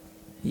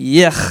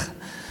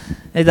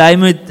 Het hy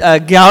met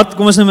gout,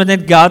 kom ons noem dit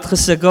net gout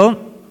gesukkel.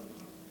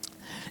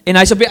 En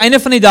hy is op die einde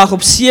van die dag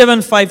op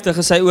 57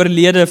 is hy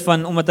oorlede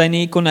omdat hy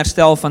nie kon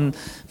herstel van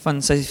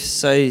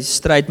sy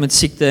stryd met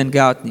siekte en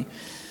gout nie.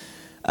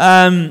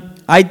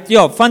 Hy het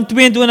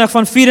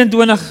van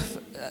 24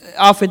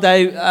 af het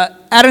hy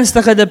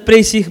ernstige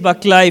depressie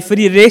baklei vir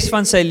die res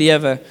van sy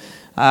lewe.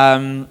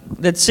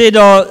 Dit sê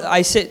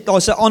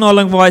daar's 'n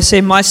aanhaling waar hy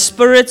sê, my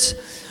spirits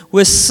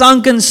were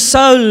sunken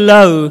so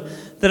low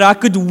that I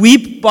could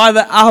weep by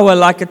the hour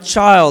like a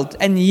child,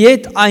 and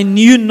yet I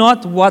knew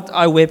not what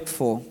I wept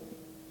for.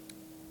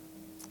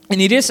 En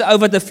hierdie is 'n ou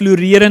wat 'n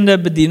floreerende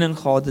bediening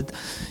gehad het.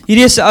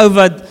 Hierdie is 'n ou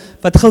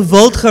wat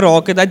gewild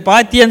geraak het. Hy het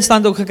baie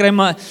teenstand ook gekry,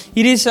 maar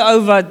hierdie is 'n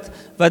ou wat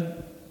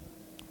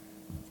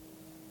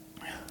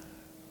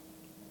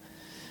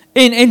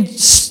en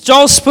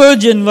Charles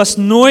Spurgeon was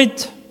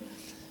nooit,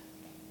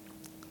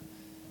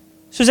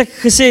 soos ek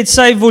gesê het,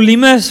 sy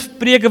volume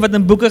preke wat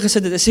in boeke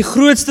gesit het, is die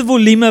grootste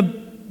volume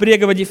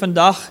preke wat jy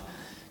vandag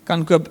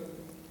kan koop.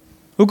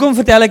 Hoekom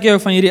vertel ek jou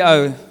van hierdie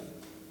ou?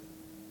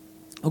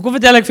 Hoekom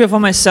vertel ek vir jou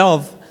van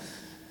myself?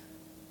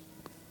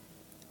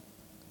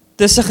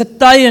 Dis 'n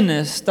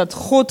getuienis dat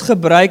God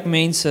gebruik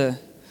mense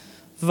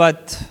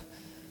wat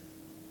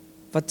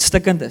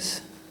stikkend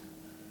is.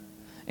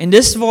 En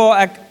dis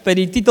waar ek by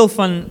die titel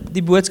van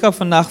die boodskap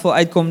vandag wil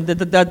uitkom,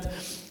 dat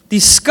die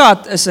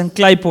skat is in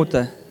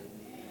Kleipotte.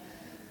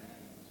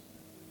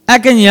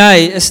 Ek en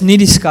jy is nie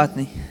die skat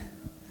nie.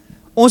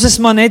 Ons is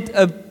maar net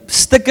 'n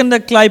stikkende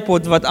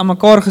kleipot wat aan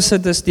mekaar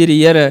gesit is deur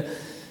die Here.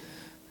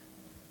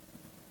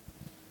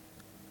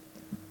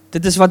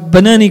 Dit is wat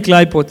binne in die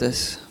kleipot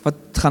is, wat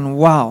gaan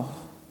wow.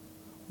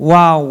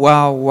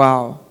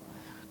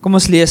 Kom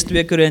ons lees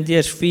 2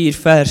 Korintiërs 4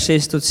 vers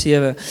 6 tot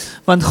 7.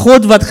 Want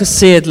God wat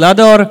gesê het, laat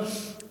daar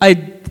uit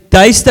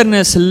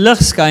duisternis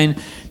lig skyn,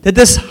 dit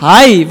is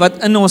hy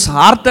wat in ons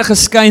harte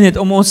geskyn het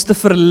om ons te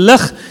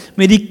verlig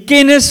met die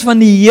kennis van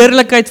die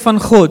heerlikheid van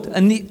God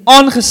in die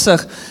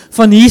aangesig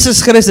van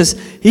Jesus Christus.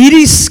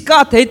 Hierdie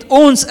skat het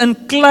ons in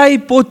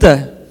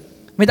kleipotte.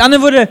 Met ander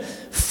woorde,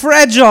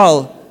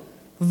 fragile.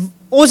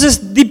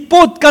 Die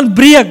pot kan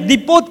breek, die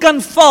pot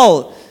kan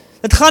val.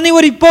 Dit gaan nie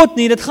oor die pot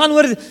nie, dit gaan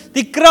oor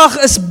die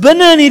krag is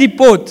binne in hierdie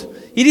pot.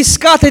 Hierdie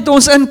skat het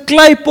ons in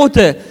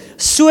kleipotte,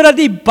 sodat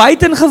die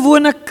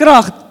buitengewone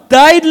krag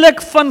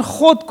duidelik van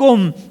God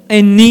kom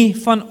en nie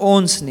van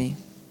ons nie.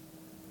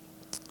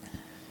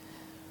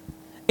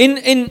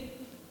 En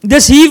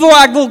dis hier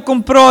waar ek wil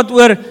kom praat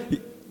oor,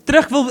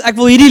 ek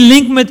wil hierdie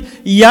link met,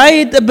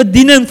 jy het 'n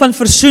bediening van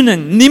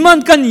versoening.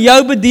 Niemand kan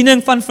jou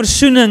bediening van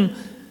versoening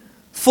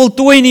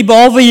voltooi nie,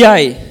 behalwe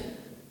jy.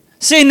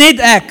 Sê net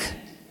ek.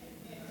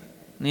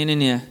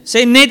 Nee.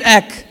 Sê net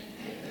ek.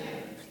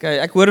 Okay,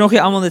 ek hoor nog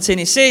nie almal dit sê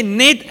nie. Sê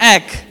net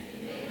ek.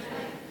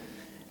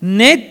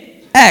 Net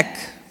ek.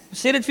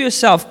 Sê dit vir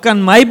jouself,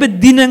 kan my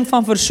bediening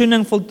van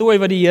versoening voltooi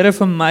wat die Here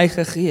vir my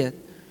gegee het.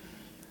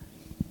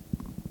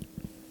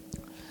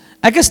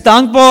 Ek is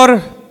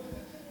dankbaar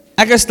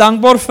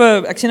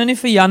vir, ek sê nou nie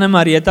vir Jan en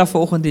Marieta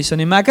vanoggend hierso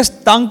nie, maar ek is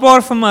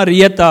dankbaar vir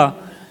Marieta,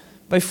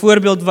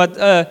 byvoorbeeld wat,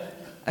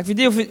 ek weet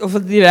nie of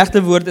dit die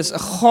regte woord is, 'n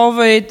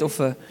gawe het, of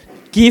 'n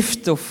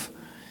gift, of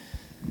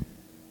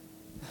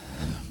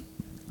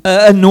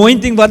 'n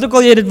anointing, wat ook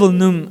al jy dit wil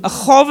noem, 'n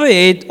gawe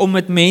het om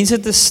met mense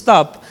te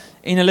stap,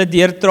 en hulle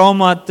deur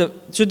trauma te,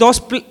 so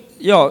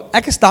ja,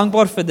 ek is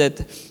dankbaar vir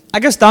dit.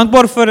 Ek is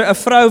dankbaar vir 'n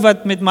vrou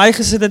wat met my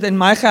gesit het en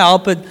my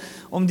gehelp het,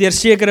 om deur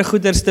sekere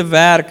goeders te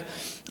werk.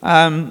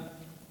 'n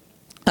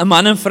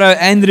Man en vrou,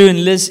 Andrew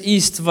en Liz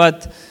East,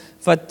 wat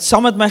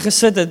saam met my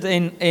gesit het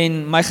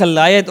en my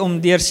gelei het om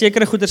deur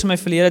sekere goeders in my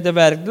verlede te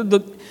werk.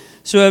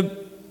 So,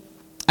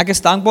 ek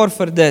is dankbaar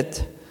vir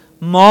dit.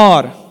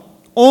 Maar,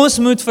 ons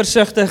moet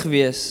versigtig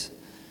wees.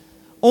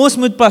 Ons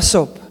moet pas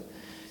op,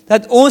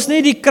 dat ons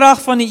nie die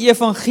krag van die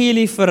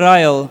evangelie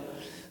verruil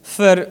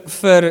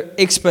vir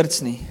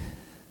experts nie.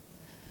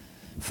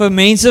 Vir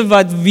mense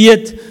wat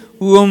weet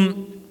hoe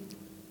om,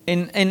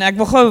 en ek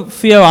wil gou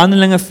vir jou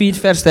Handelinge 4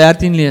 vers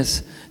 13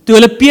 lees. Toe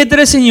hulle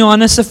Petrus en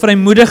Johannes se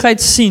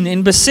vrymoedigheid sien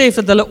en besef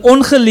dat hulle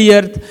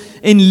ongeleerd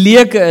en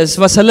leuke is,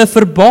 was hulle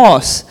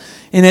verbaas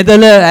en het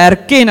hulle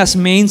herken as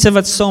mense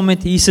wat saam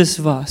met Jesus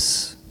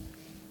was.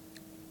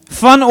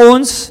 Van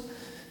ons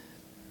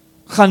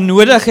gaan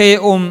nodig hê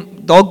om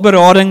dalk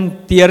berading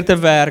deur te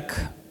werk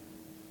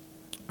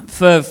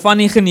vir van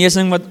die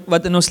genesing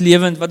wat in ons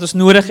lewend, wat ons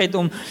nodig het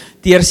om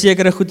deur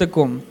sekere goed te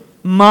kom.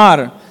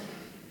 Maar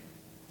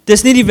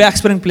dis nie die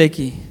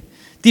wegspringplekkie.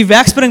 Die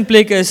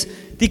wegspringplek is,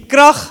 die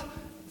krag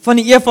van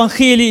die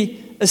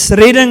evangelie is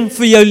redding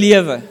vir jou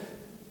lewe.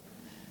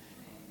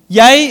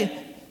 Jy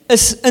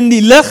is in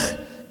die lig,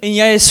 en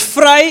jy is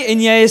vry,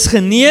 en jy is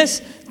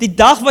genees, die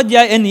dag wat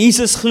jy in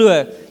Jesus glo.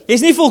 Jy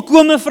is nie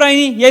volkome vry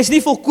nie, jy is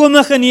nie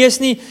volkome genees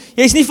nie,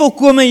 jy is nie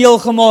volkome heel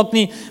gemaak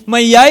nie,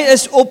 maar jy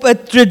is op 'n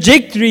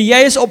trajectory,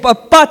 jy is op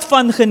 'n pad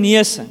van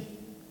genesing.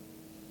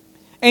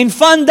 En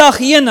van dag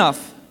 1 af,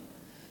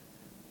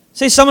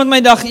 sê saam met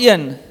my dag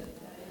 1.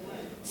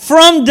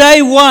 From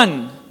day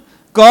 1,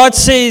 God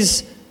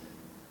says,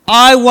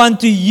 I want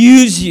to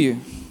use you.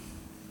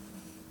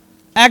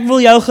 Ek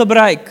wil jou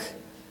gebruik.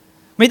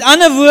 Met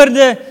ander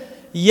woorde,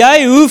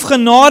 jy hoef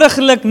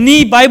genadiglik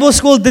nie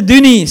Bybelskool te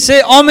doen nie.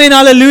 Sê amen,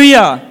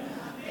 halleluja.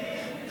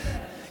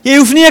 Jy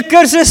hoef nie 'n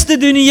kursus te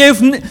doen nie.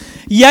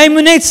 Jy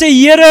moet net sê,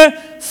 Here,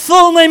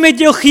 vul my met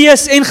jou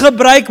gees en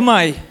gebruik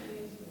my.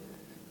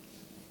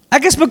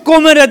 Ek is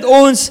bekommerd dat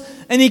ons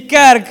in die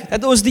kerk,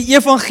 dat ons die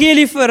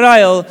evangelie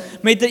verruil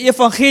met die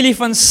evangelie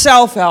van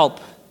selfhelp.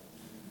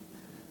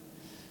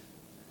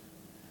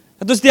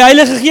 Dat ons die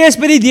Heilige Gees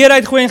by die deur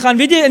uitgooi en gaan,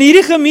 weet jy, in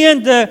hierdie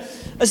gemeente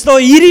is daar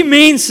hierdie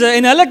mense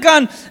en hulle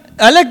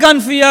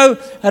kan vir jou,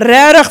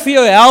 regtig vir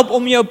jou help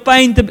om jou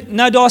pyn te,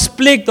 nou daar's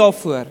plek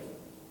daarvoor.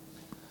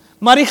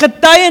 Maar die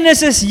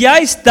getuienis is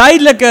juist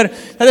duideliker,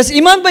 dat as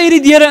iemand by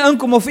hierdie deure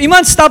inkom, of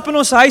iemand stap in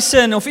ons huise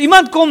in, of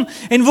iemand kom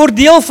en word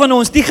deel van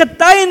ons, die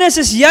getuienis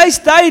is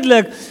juist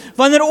duidelik,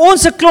 wanneer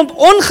ons 'n klomp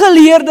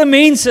ongeleerde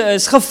mense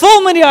is,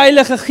 gevul met die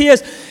Heilige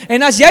Gees,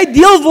 en as jy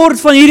deel word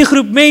van hierdie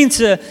groep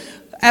mense,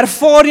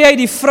 ervaar jy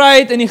die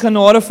vryheid en die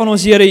genade van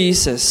ons Here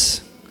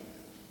Jesus.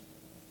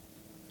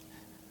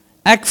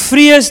 Ek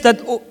vrees dat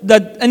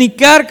in die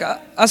kerk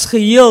as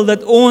geheel,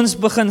 dat ons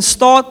begin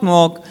staat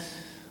maak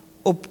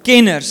op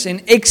kenners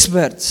en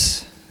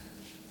experts.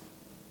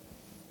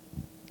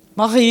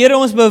 Mag die Here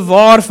ons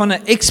bewaar van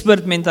 'n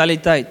expert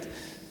mentaliteit.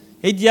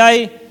 Het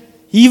jy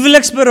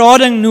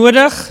huweliksberading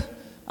nodig?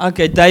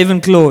 Okay, Dave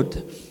en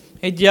Claude.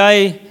 Het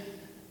jy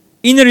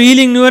inner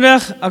healing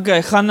nodig?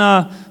 Okay, gaan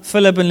na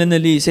Philip en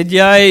Lindelise.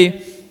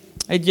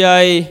 Het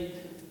jy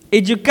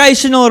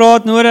educational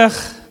raad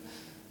nodig?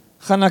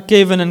 Gaan na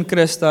Kevin en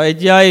Christa.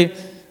 Het jy,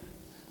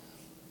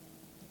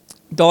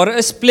 daar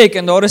is plek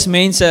en daar is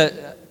mense.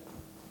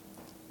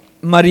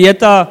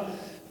 Marieta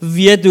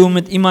weet hoe om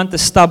met iemand te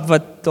stap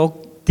wat dalk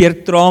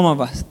deur trauma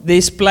was.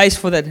 There's place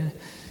for that.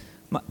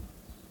 Maar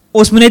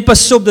ons moet net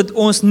pas op dat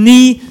ons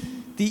nie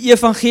die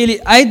evangelie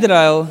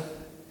uitruil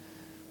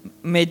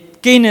met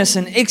kennis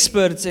en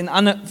experts en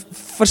ander,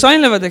 verstaan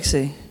julle wat ek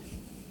sê?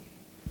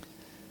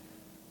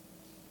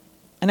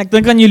 En ek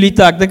dink aan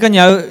Julita, ek dink aan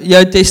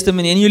jou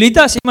testimony. En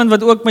Julita is iemand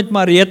wat ook met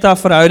Marieta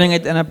verhouding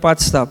het in 'n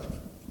pad stap.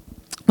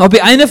 Maar op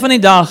die einde van die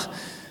dag,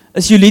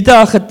 is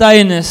Julita 'n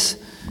getuienis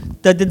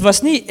dat dit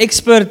was nie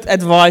expert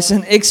advice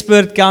en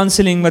expert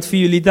counseling wat vir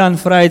Julita in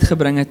vryheid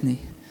gebring het nie.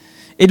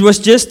 It was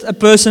just a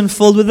person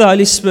filled with the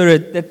Holy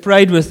Spirit that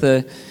prayed with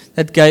her,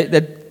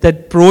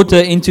 that brought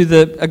her into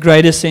a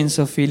greater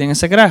sense of feeling.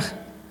 Is ek reg?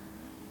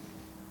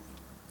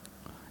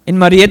 En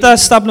Marietta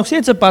stap nog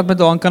steeds 'n pad met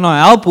haar en kan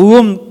haar help hoe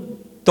om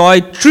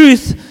daai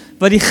truth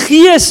wat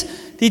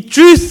die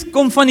truth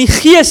kom van die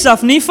Gees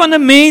af, nie van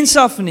 'n mens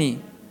af nie.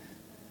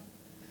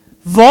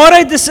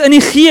 Waarheid is in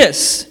die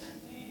Gees.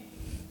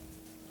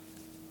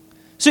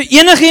 So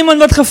enige iemand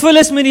wat gevul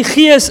is met die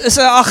Gees is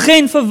 'n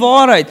agent vir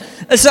waarheid,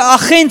 is 'n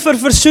agent vir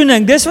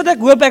versoening. Dis wat ek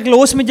hoop ek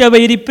los met jou by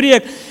hierdie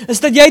preek, is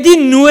dat jy nie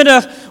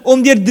nodig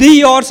om deur 3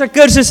 jaar se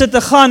kursusse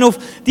te gaan of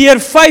deur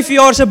 5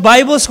 jaar se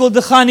Bybelskool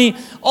te gaan nie.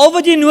 Al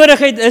wat jy nodig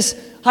het is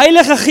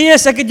Heilige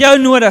Gees, ek het jou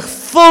nodig.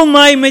 Vul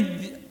my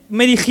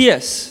met die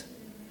Gees.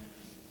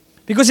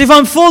 Because if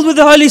I'm filled with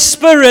the Holy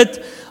Spirit,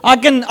 I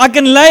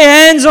can lay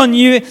hands on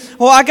you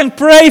or I can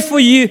pray for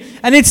you,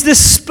 and it's the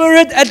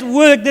Spirit at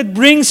work that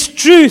brings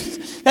truth,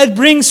 that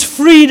brings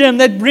freedom,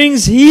 that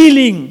brings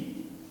healing.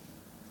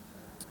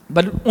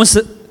 But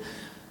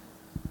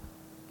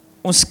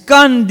ons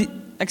kan,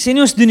 ek sê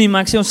nie ons doen nie,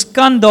 maar ek sê ons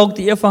kan dalk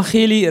die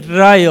evangelie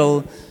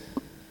ruil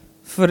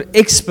vir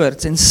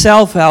experts en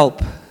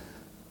self-help.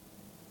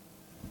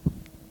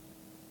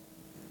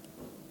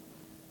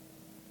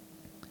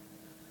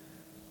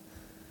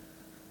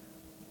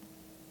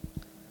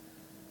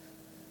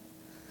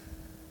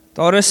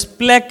 Daar is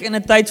plek en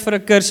 'n tyd vir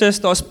 'n kursus,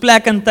 daar is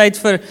plek en tyd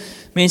vir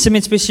mense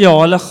met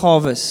spesiale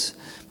gawes.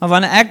 Maar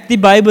wanneer ek die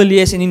Bybel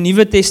lees en die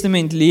Nuwe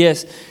Testament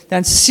lees,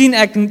 dan sien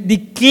ek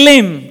die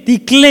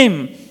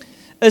klem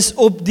is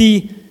op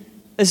die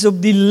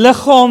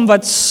liggaam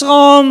wat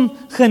saam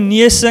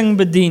genesing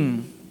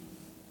bedien.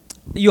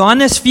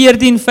 Johannes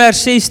 14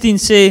 vers 16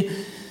 sê,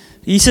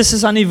 Jesus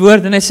is aan die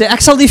woord en hy sê,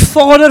 ek sal die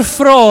Vader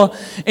vra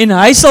en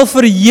hy sal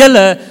vir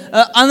julle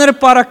 'n ander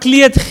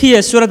parakleet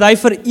gee, sodat hy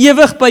vir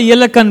ewig by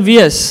julle kan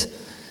wees.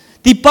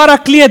 Die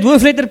parakleet,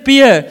 hoofletter P,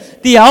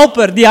 die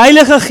helper, die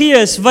Heilige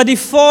Gees, wat die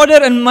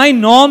Vader in my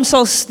naam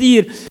sal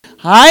stuur,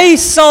 hy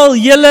sal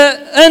julle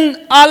in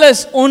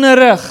alles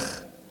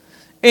onderrig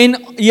en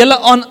julle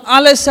aan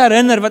alles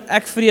herinner wat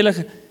ek vir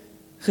julle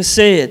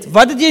gesê het.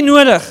 Wat het jy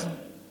nodig?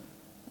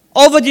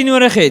 Al wat jy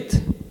nodig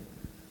het,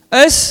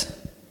 is,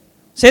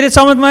 sê dit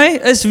saam met my,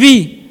 is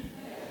wie?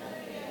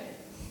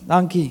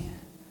 Dankie.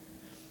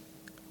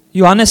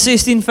 Johannes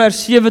 16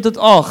 vers 7 tot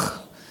 8.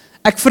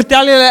 Ek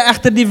vertel julle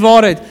egter die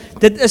waarheid.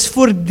 Dit is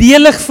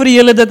voordelig vir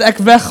julle dat ek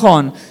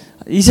weggaan.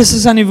 Jesus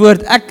is aan die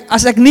woord.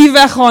 As ek nie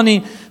weggaan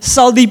nie,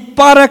 sal die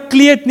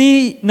parakleet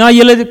nie na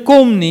julle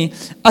kom nie.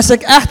 As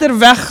ek egter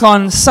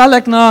weggaan, sal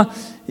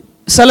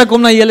ek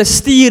hom na julle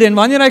stuur, en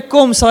wanneer hy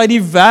kom, sal hy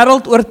die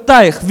wêreld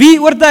oortuig. Wie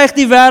oortuig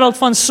die wêreld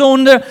van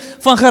sonde,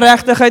 van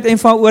geregtigheid en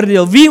van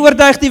oordeel? Wie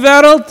oortuig die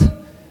wêreld?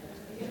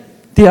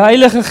 Die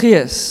Heilige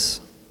Gees.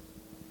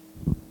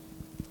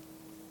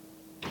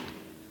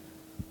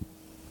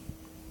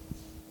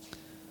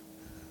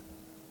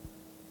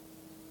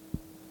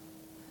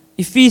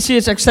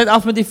 Efesiërs, ek sluit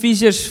af met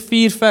Efesiërs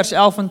 4 vers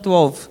 11 en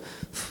 12.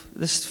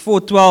 Dis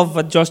 4:12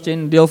 wat Josh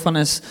Jane deel van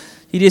is.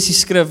 Hierdie is die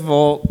skrif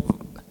waar,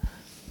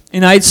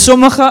 en hy het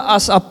sommige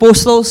as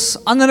apostels,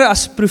 ander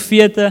as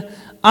profete,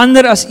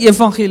 ander as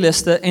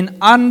evangeliste en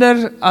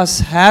ander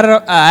as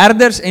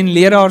herders en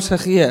leraars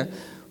gegee.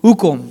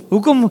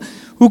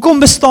 Hoekom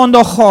bestaan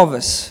daar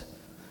gawes?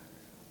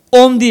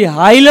 Om die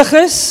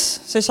heiliges,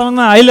 sê saam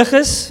met my,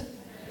 heiliges.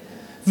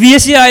 Wie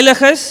is die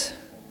heiliges?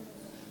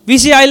 Wie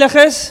is die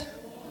heiliges?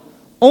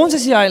 Ons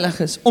is die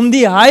heiliges, om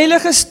die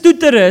heiliges toe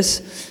te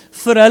rus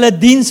vir hulle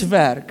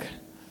dienswerk,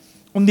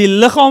 om die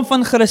liggaam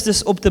van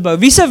Christus op te bou.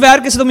 Wie se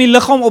werk is dit om die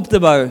liggaam op te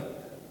bou?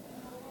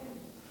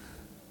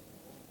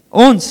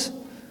 Ons.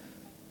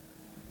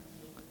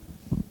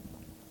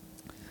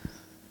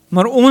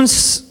 Maar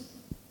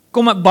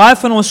baie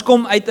van ons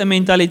kom uit 'n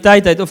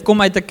mentaliteit uit, of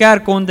kom uit 'n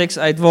kerkkonteks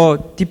uit, waar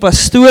die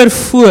pastoor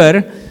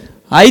voor,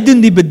 hy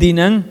doen die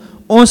bediening,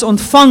 ons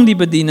ontvang die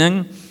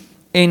bediening,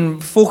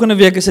 en volgende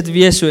week is dit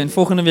weer so, en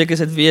volgende week is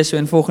dit weer so,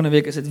 en volgende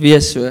week is dit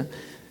weer so.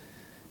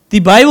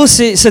 Die Bybel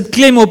sit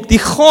klem op die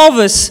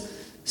gawes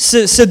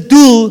se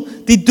doel.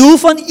 Die doel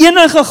van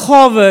enige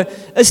gawe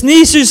is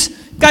nie soos,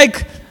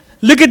 kyk,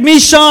 look at me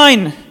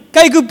shine,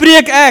 kyk hoe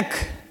preek ek,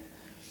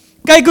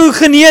 kyk hoe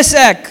genees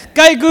ek,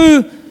 kyk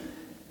hoe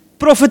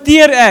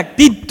profeteer ek.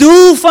 Die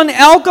doel van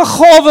elke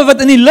gawe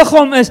wat in die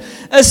liggaam is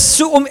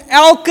so om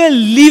elke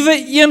liewe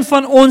een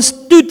van ons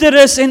toe te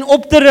rus en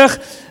op te rig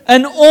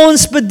in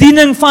ons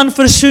bediening van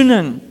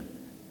versoening.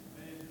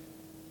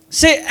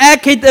 Sê,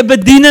 ek het 'n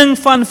bediening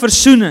van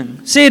versoening.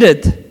 Sê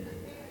dit.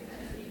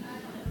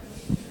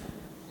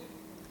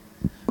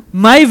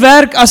 My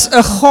werk as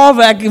 'n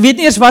gawe, ek weet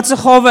nie eers wat se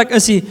gawe ek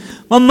is nie,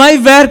 maar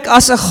my werk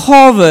as 'n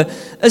gawe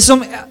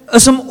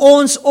is om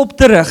ons op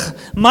te rig.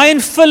 My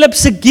en Philip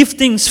se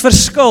giftings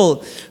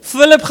verskil.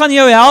 Philip gaan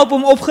jou help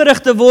om opgerig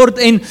te word,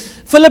 en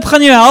Philip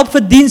gaan jou help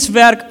vir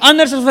dienswerk,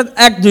 anders as wat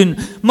ek doen.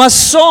 Maar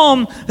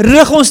saam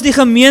rig ons die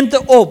gemeente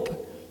op.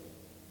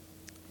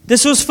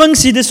 Dis ons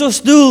funksie, dis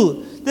ons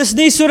doel. Dis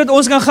nie sodat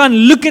ons kan gaan,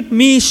 look at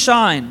me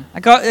shine.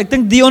 Ek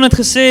dink Dion het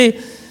gesê,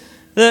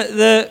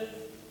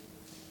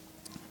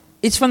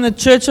 iets van the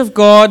Church of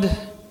God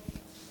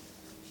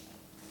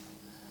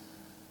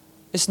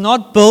is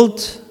not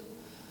built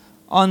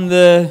on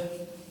the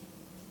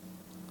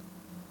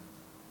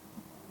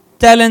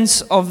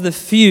talents of the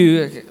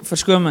few.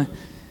 Verskoon my.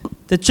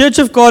 The Church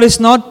of God is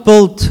not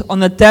built on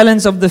the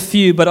talents of the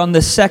few, but on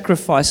the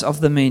sacrifice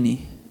of the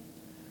many.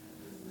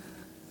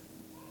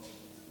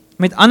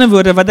 Met ander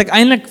woorde, wat ek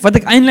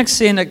eintlik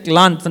sê en ek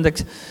land, want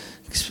ek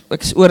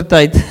is oor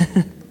tyd.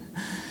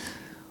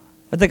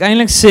 Wat ek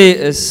eintlik sê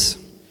is,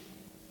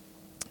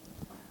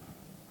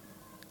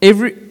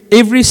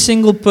 every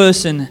single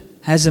person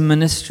has a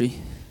ministry.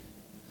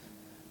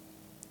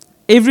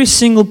 Every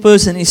single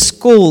person is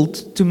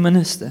called to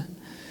minister.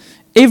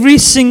 Every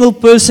single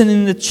person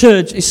in the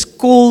church is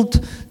called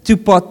to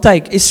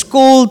partake, is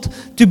called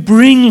to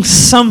bring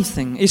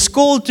something, is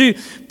called to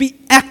be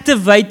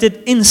activated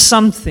in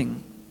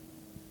something.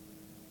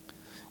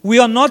 We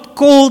are not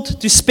called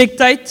to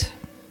spectate.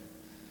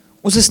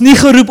 Ons is nie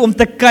geroep om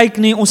te kyk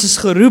nie, ons is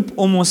geroep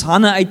om ons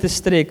hande uit te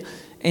strek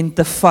en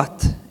te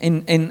vat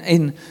en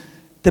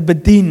te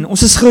bedien.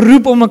 Ons is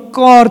geroep om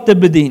mekaar te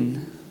bedien.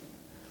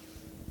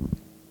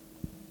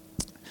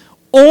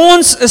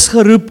 Ons is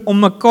geroep om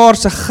mekaar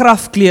se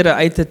grafklere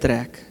uit te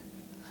trek.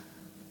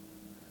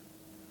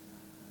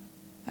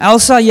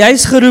 Elsa,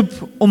 jy's geroep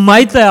om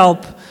my te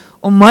help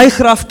om my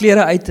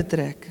grafklere uit te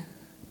trek.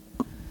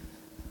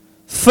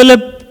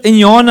 Philip en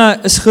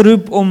Jana is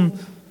geroep om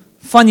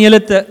van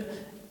julle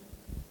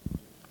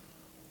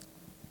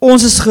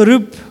ons is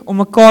geroep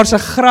om mekaar se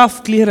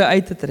grafklere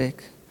uit te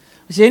trek.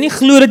 As jy nie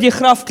glo dat jy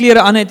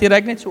grafklere aan het, jy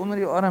reik net so onder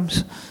jou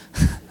arms.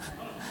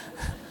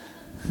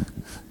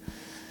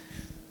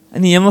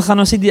 In die hemel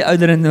gaan ons nie die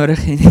oudere nodig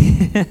hê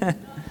nie.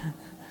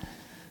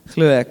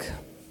 Glo ek.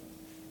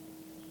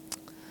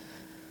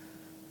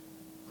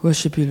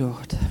 Worship you,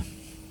 Lord.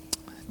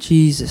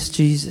 Jesus,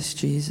 Jesus,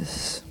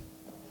 Jesus.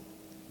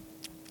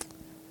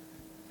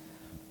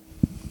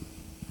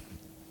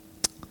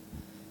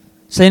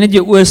 Sê net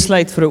jou oë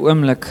sluit vir 'n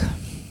oomblik.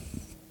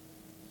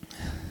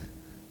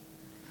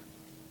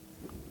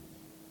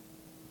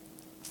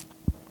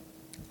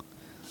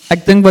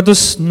 Ek dink wat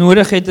ons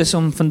nodig het is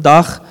om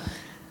vandag,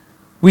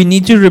 we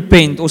need to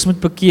repent, ons moet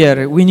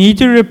bekeer. We need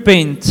to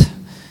repent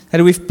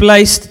that we've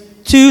placed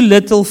too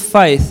little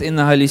faith in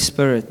the Holy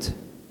Spirit.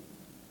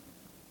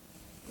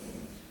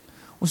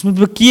 Ons moet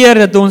bekeer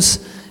dat ons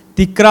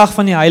die krag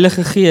van die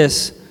Heilige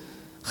Gees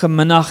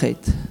geminag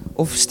het,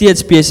 of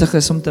steeds besig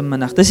is om te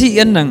minag. Dis die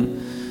een ding.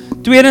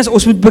 Tweedens,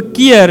 ons moet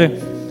bekeer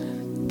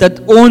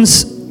dat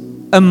ons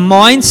 'n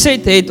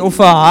mindset het of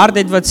 'n hart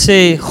het wat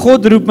sê,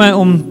 God roep my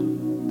om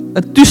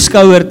 'n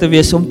toeskouer te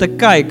wees, om te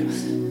kyk,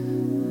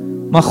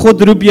 maar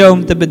God roep jou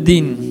om te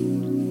bedien.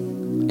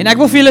 En ek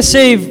wil vir julle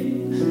sê,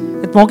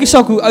 dit maak nie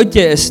saak hoe oud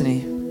jy is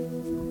nie.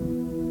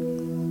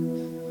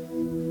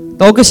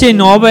 Dalk is jy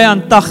naby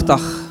aan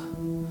 80.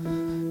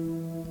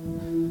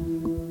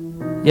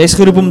 Jy is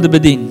geroep om te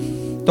bedien.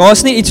 Daar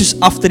is nie iets soos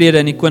aftrede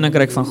in die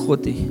koninkryk van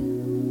God nie.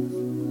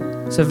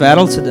 Dis 'n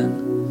wêreldse ding.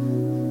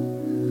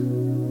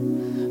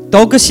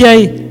 Dalk is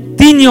jy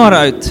 10 jaar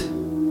oud.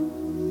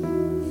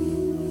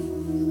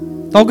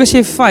 Dalk is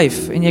jy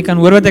 5 en jy kan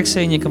hoor wat ek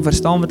sê en jy kan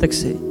verstaan wat ek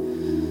sê.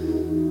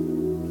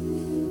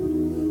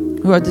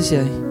 Hoe oud is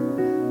jy?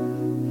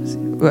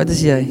 Hoe oud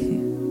is jy?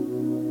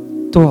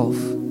 12.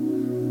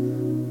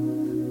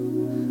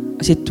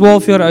 As jy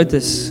 12 jaar oud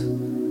is,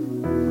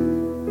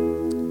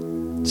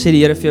 sê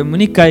die Here vir jou,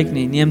 moenie kyk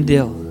nie, neem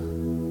deel.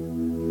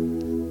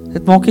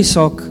 Dit maak nie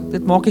saak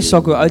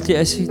hoe oud jy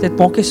is, dit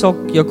maak nie saak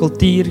jou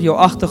kultuur, jou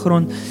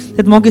agtergrond,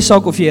 dit maak nie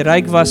saak of jy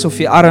ryk was of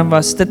jy arm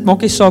was, dit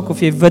maak nie saak of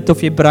jy wit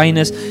of jy bruin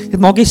is, dit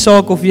maak nie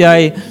saak of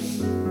jy,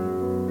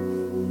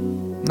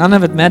 none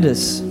of it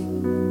matters.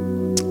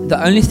 The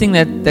only thing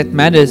that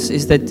matters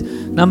is that,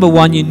 number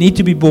one, you need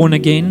to be born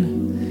again.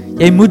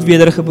 Jy moet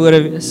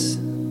wedergebore wees.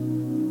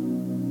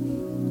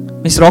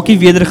 Mens raak nie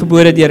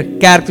wedergebore deur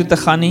kerk toe te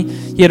gaan nie.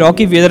 Jy raak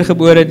nie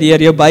wedergebore deur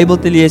jou Bybel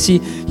te lees nie.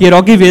 Jy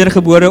raak nie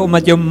wedergebore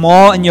omdat jou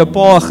ma en jou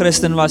pa 'n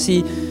Christen was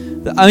nie.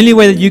 The only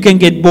way that you can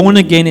get born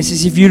again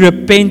is if you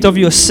repent of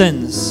your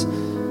sins.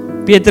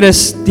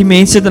 Petrus, die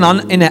mense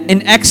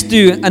in Acts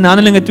 2, in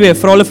Handelinge 2,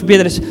 vra hulle vir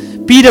Petrus,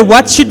 Peter,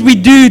 what should we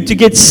do to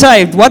get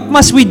saved? What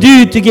must we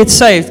do to get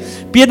saved?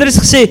 Petrus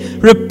gesê,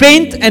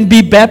 repent and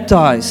be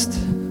baptized.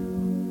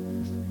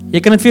 Jy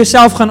kan dit vir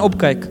jouself gaan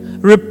opkyk.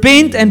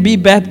 Repent and be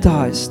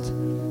baptized.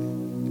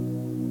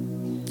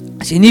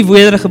 As jy nie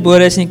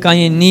wedergebore is nie,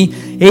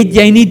 het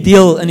jy nie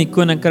deel in die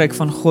koninkryk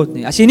van God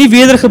nie. As jy nie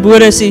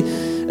wedergebore is nie,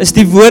 is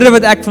die woorde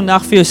wat ek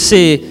vandag vir jou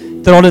sê,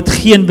 dra dit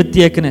geen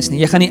betekenis nie.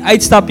 Jy gaan nie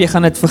uitstap, jy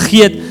gaan dit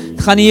vergeet,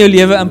 dit gaan nie jou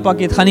lewe impak,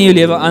 dit gaan nie jou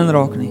lewe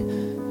aanraak nie.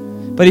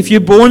 But if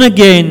you're born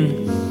again,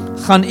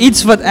 gaan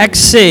iets wat ek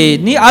sê,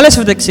 nie alles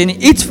wat ek sê nie,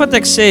 iets wat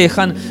ek sê,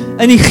 gaan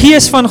in die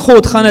gees van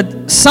God, gaan dit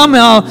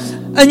somehow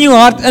in jou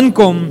hart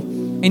inkom,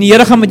 en die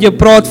Here gaan met jou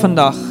praat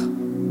vandag.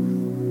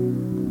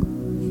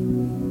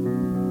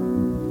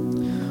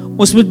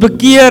 Ons moet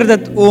bekeer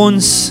dat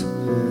ons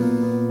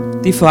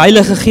die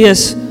Heilige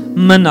Gees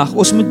minag.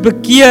 Ons moet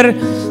bekeer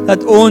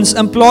dat ons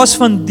in plaas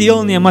van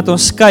deelneem, dat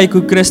ons kyk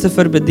hoe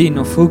Christopher bedien,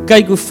 of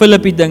kyk hoe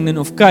Philip die ding doen,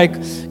 of kyk,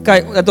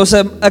 dat ons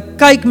 'n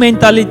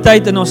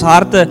kykmentaliteit in ons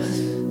harte,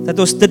 dat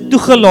ons dit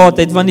toegelaat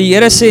het, want die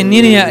Here sê,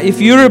 nee, if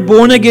you're a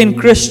born again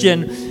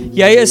Christian,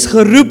 jy is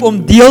geroep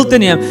om deel te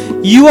neem.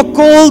 You are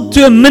called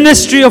to a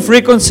ministry of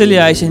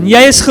reconciliation.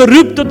 Jy is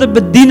geroep tot 'n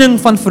bediening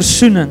van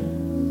versoening.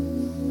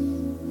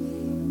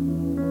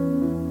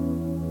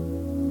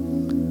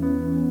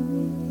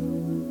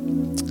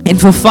 En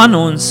vir van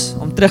ons,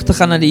 om terug te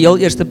gaan na die heel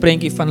eerste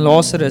prentjie van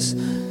Lazarus,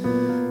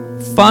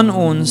 van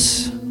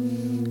ons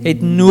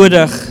het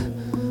nodig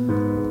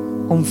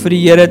om vir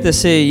die Here te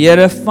sê,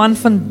 Here, van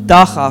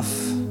vandag af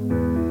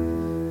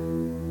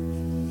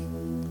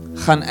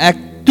gaan ek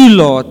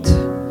toelaat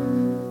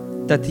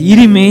dat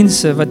hierdie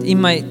mense wat in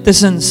my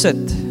tussen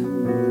sit,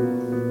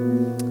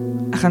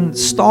 ek gaan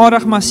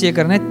stadig maar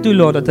seker net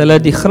toelaat dat hulle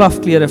die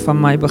grafklere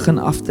van my begin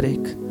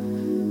aftrek,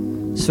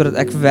 sodat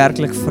ek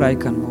werklik vry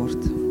kan word.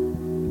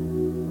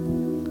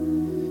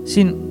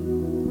 Sien,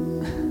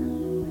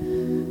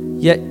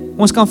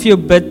 ons kan vir jou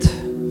bid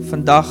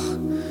vandag,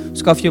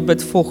 ons kan vir jou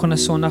bid volgende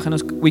Sondag, en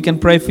we can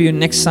pray for you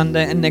next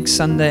Sunday, and next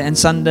Sunday, and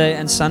Sunday,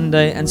 and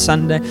Sunday, and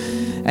Sunday,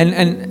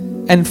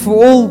 and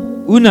for all,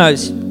 who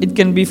knows, it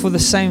can be for the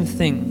same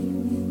thing.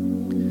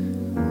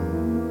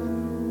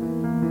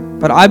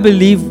 But I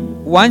believe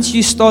once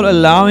you start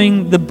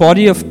allowing the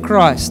body of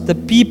Christ, the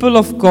people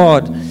of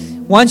God,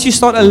 once you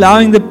start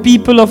allowing the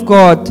people of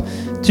God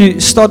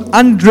to start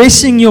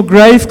undressing your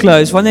grave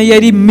clothes, wanneer jy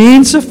die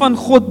mense van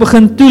God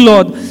begin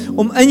toelaat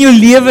om in jou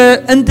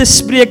lewe in te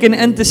spreek en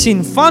in te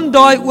sien, van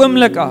daai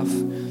oomblik af,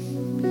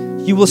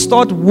 you will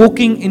start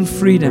walking in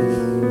freedom.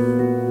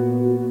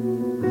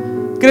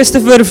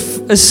 Christopher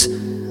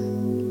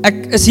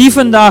ek is hier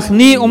vandag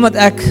nie omdat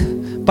ek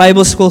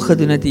Bybelskool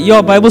gedoen het.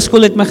 Ja,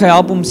 Bybelskool het my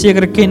gehelp om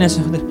sekere kennis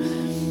te doen.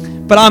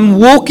 But I'm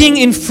walking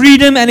in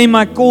freedom and in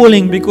my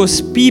calling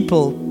because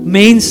people,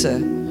 mense,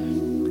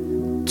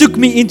 took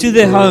me into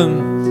their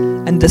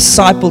home and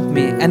discipled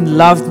me and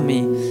loved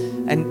me.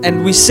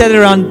 And we sat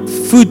around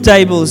food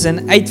tables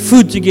and ate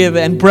food together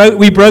and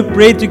we broke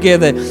bread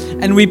together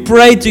and we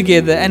prayed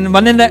together. En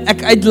wanneer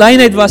ek uit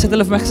lyn uit was, het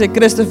hulle vir my gesê,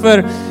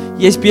 Christopher,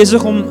 jy is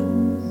besig om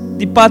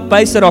die pad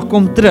bys te raak,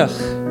 kom terug.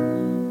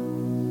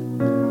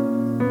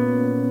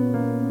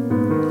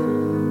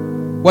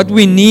 What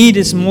we need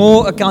is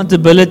more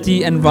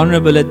accountability and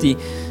vulnerability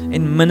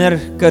en minder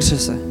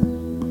kursusse.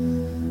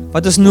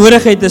 Wat ons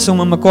nodig het is om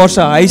in mekaar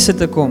se huise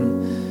te kom.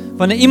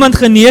 Wanneer iemand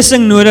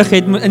genesing nodig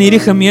het in hierdie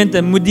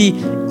gemeente, moet die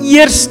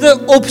eerste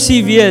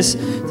opsie wees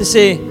te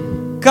sê,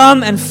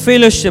 come and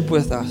fellowship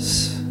with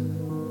us.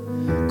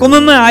 Kom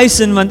in my huis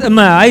in, want in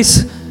my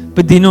huis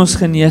bedien ons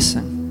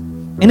genesing.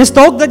 En is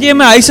dalk dat jy in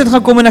my huis in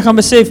gaan kom en ek gaan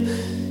besef,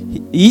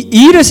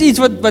 hier is iets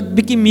wat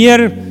bietjie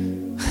meer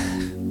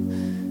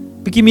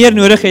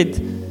nodig het,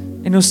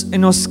 en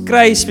ons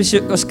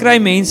kry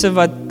mense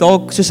wat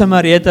dalk soos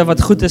Marita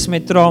wat goed is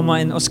met trauma,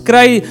 en ons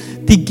kry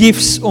die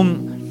gifts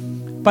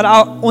maar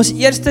ons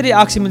eerste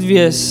reaksie moet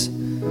wees,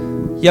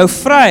 jou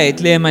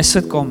vryheid lê in my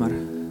sitkamer.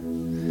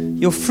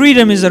 Your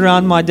freedom is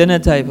around my dinner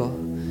table.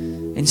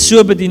 En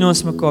so bedien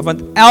ons mekaar,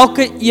 want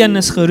elke een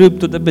is geroep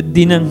tot 'n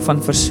bediening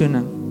van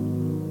versoening.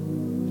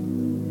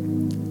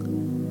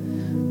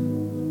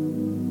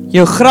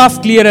 Jou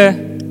grafklere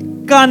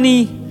kan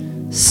nie,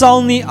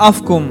 sal nie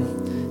afkom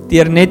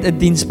deur net 'n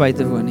diens by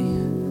te woon nie.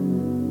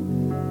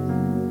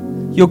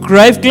 Your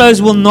grave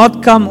clothes will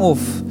not come off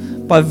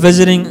by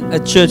visiting a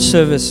church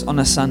service on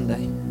a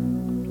Sunday.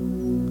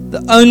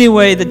 The only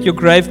way that your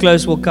grave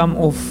clothes will come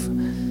off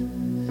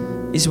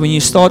is when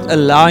you start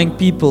allowing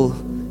people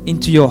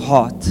into your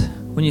heart,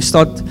 when you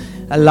start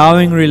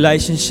allowing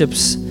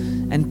relationships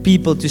and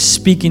people to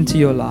speak into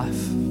your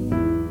life.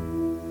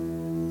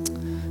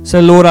 So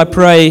Lord, I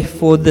pray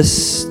for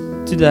this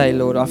today,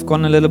 Lord. I've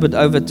gone a little bit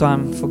over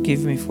time.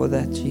 Forgive me for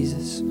that,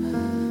 Jesus.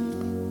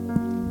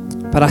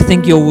 But I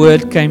think your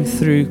word came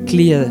through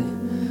clear.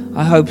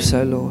 I hope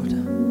so, Lord.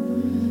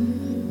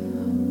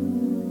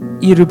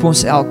 U roep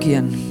ons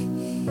elkeen.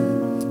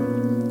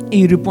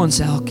 U roep ons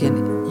elkeen.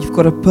 You've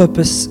got a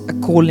purpose, a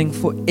calling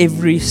for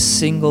every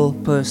single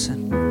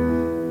person.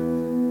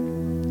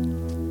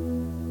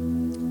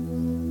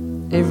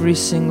 Every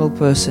single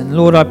person.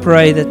 Lord, I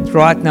pray that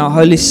right now,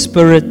 Holy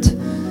Spirit,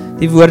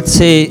 die woord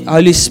sê,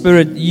 Holy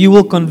Spirit, you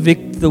will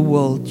convict the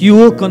world. You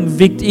will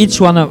convict each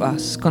one of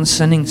us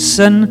concerning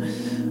sin,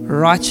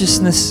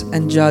 righteousness,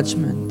 and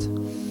judgment.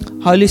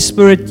 Holy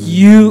Spirit,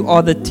 you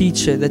are the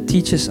teacher that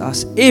teaches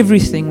us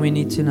everything we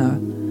need to know.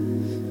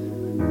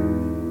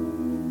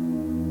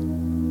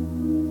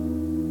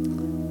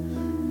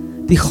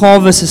 Die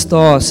gawes is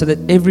daar so that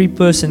every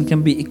person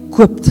can be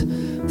equipped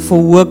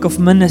for work of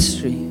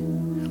ministry.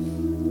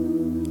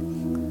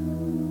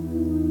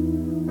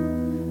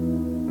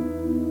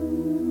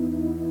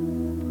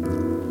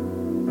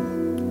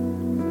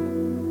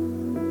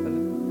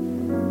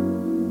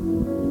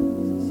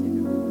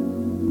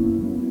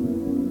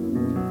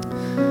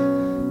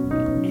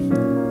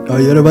 Ja,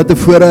 Here, wat 'n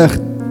voorreg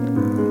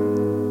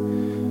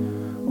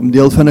om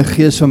deel van 'n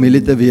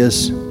geesfamilie te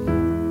wees.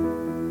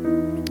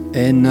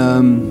 En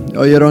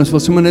ja, Here, ons wil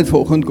sommer net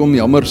vanoggend kom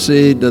jammer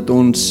sê dat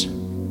ons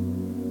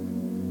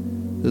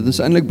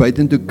eintlik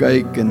buitentoe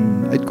kyk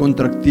en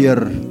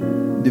uitkontrakteer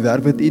die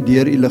werk wat U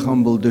deur U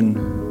liggaam wil doen.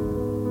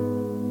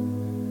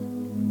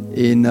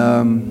 En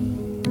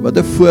wat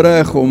 'n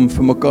voorreg om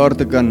vir mekaar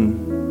te kan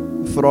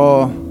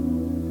vra,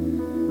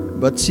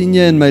 wat sien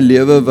jy in my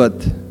lewe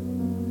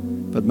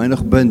wat my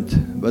nog bind,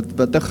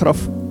 wat 'n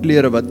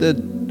grafklere, wat 'n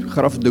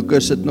grafdoeke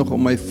sit nog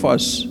om my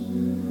vas.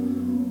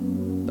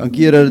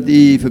 Dankie Here dat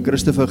U vir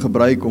Christopher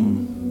gebruik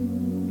om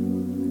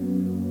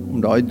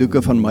daai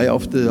doeke van my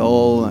af te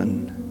haal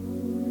en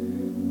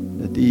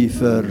dat U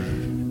vir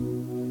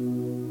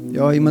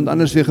iemand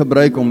anders weer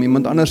gebruik om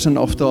iemand anders in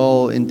af te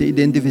haal en te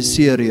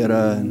identifiseer,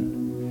 Here.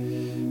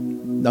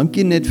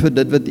 Dankie net vir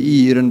dit wat U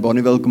hier in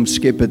Bonnievale kom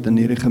skep het in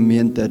hierdie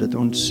gemeente, dat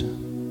ons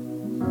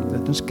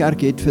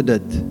kerk het vir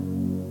dit.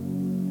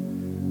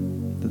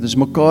 Dat ons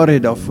mekaar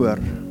het daarvoor.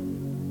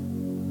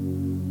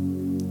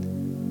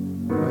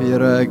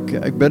 Here,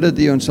 ek bid dat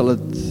U ons sal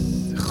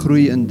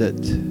groei in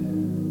dit.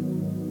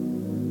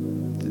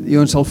 Dat U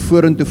ons sal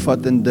vorentoe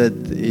vat in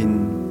dit en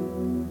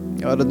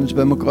dat ons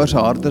by mekaar se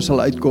harte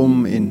sal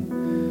uitkom en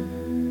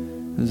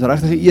ons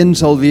regtig een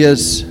sal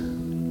wees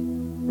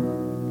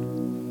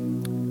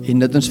en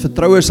dat ons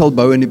vertroue sal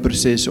bou in die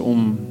proses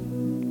om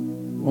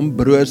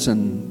broos en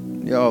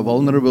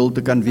vulnerable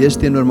te kan wees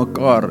teenoor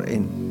mekaar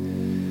en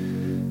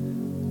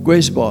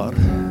kwesbaar.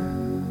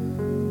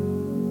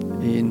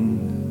 En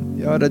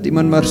dat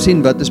iemand maar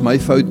sien wat is my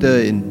foute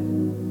en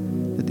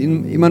dat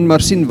iemand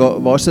maar sien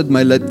waar sit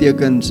my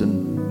littekens en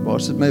waar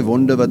sit my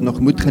wonde wat nog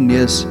moet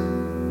genees.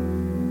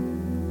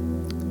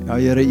 Ja,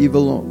 Here, U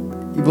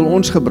wil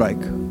ons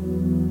gebruik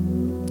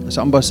as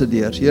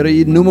ambassadeurs. Here,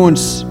 U noem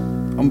ons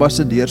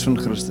ambassadeurs van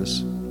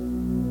Christus.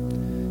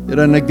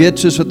 Here, en ek weet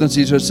soos wat ons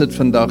hier so sit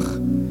vandag,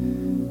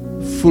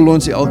 voel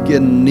ons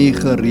elkeen nie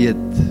gereed.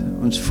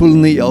 Ons voel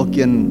nie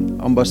elkeen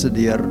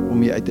ambassadeur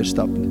om hier uit te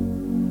stap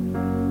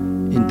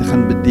en te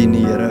gaan bedien,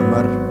 Here,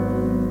 maar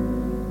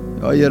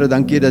Here,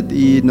 dankie dat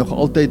U nog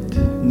altyd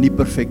nie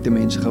perfekte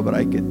mense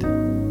gebruik het.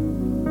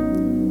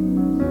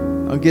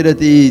 Dankie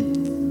dat U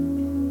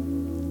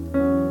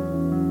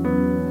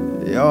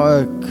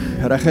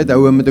reguit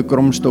houe met 'n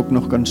kromstok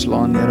nog kan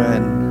slaan, Here,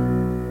 en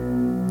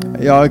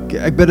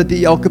ek bid dat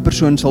U elke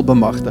persoon sal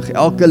bemagtig,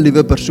 elke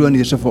liewe persoon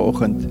hier so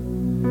vanoggend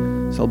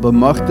sal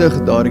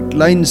bemagtig daardie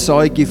klein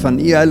saadjie van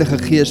U Heilige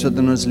Gees wat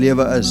in ons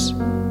lewe is,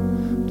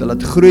 dat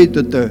dit groei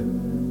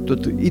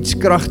tot iets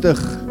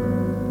kragtig,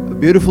 'n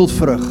beautiful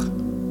vrug,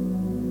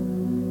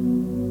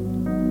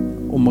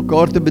 om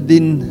mekaar te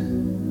bedien,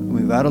 om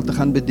die wêreld te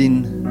gaan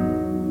bedien,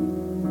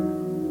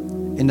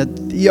 en dat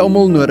U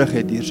almal nodig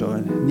het hierso,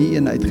 nie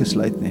een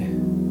uitgesluit nie.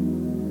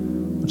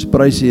 Ons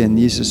prys U in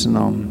Jesus se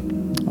naam.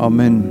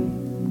 Amen.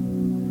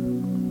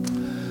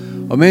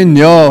 Amen,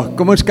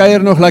 kom ons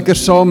kuier nog lekker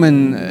saam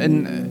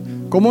en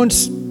kom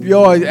ons,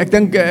 ek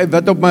dink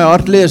wat op my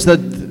hart lê is dat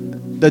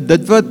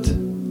dit wat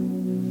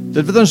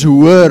ons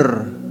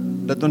hoor,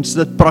 dat ons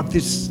dit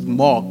prakties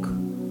maak.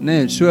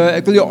 Nee, so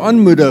ek wil jou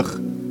aanmoedig,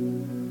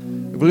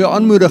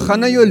 gaan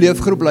na jou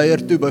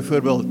leefgroepleier toe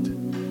byvoorbeeld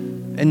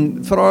en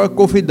vra 'n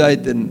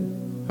koffiedייט en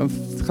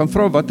gaan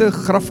vra watter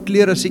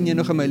grafklere sien jy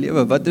nog in my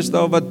lewe? Wat is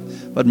daar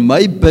wat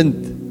my bind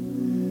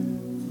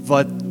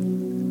wat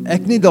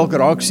ek nie dalk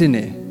raak sien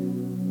nie?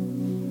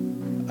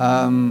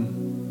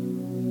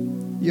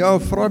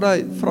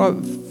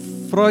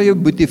 Vra jou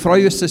boetie, vra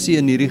jou sussie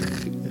in hierdie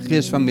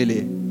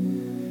geesfamilie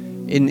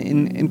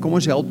en kom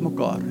ons help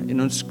mekaar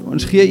en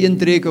ons gee een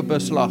trek op 'n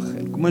slag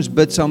en kom ons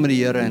bid saam met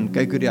die Here en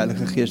kyk hoe die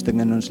Heilige Gees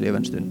dinge in ons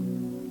lewens doen.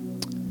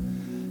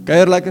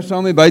 Kuier lekker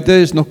saam hier buite,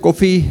 is nog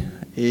koffie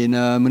en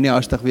moenie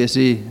haastig wees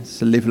nie.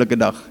 Dis 'n lieflike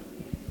dag.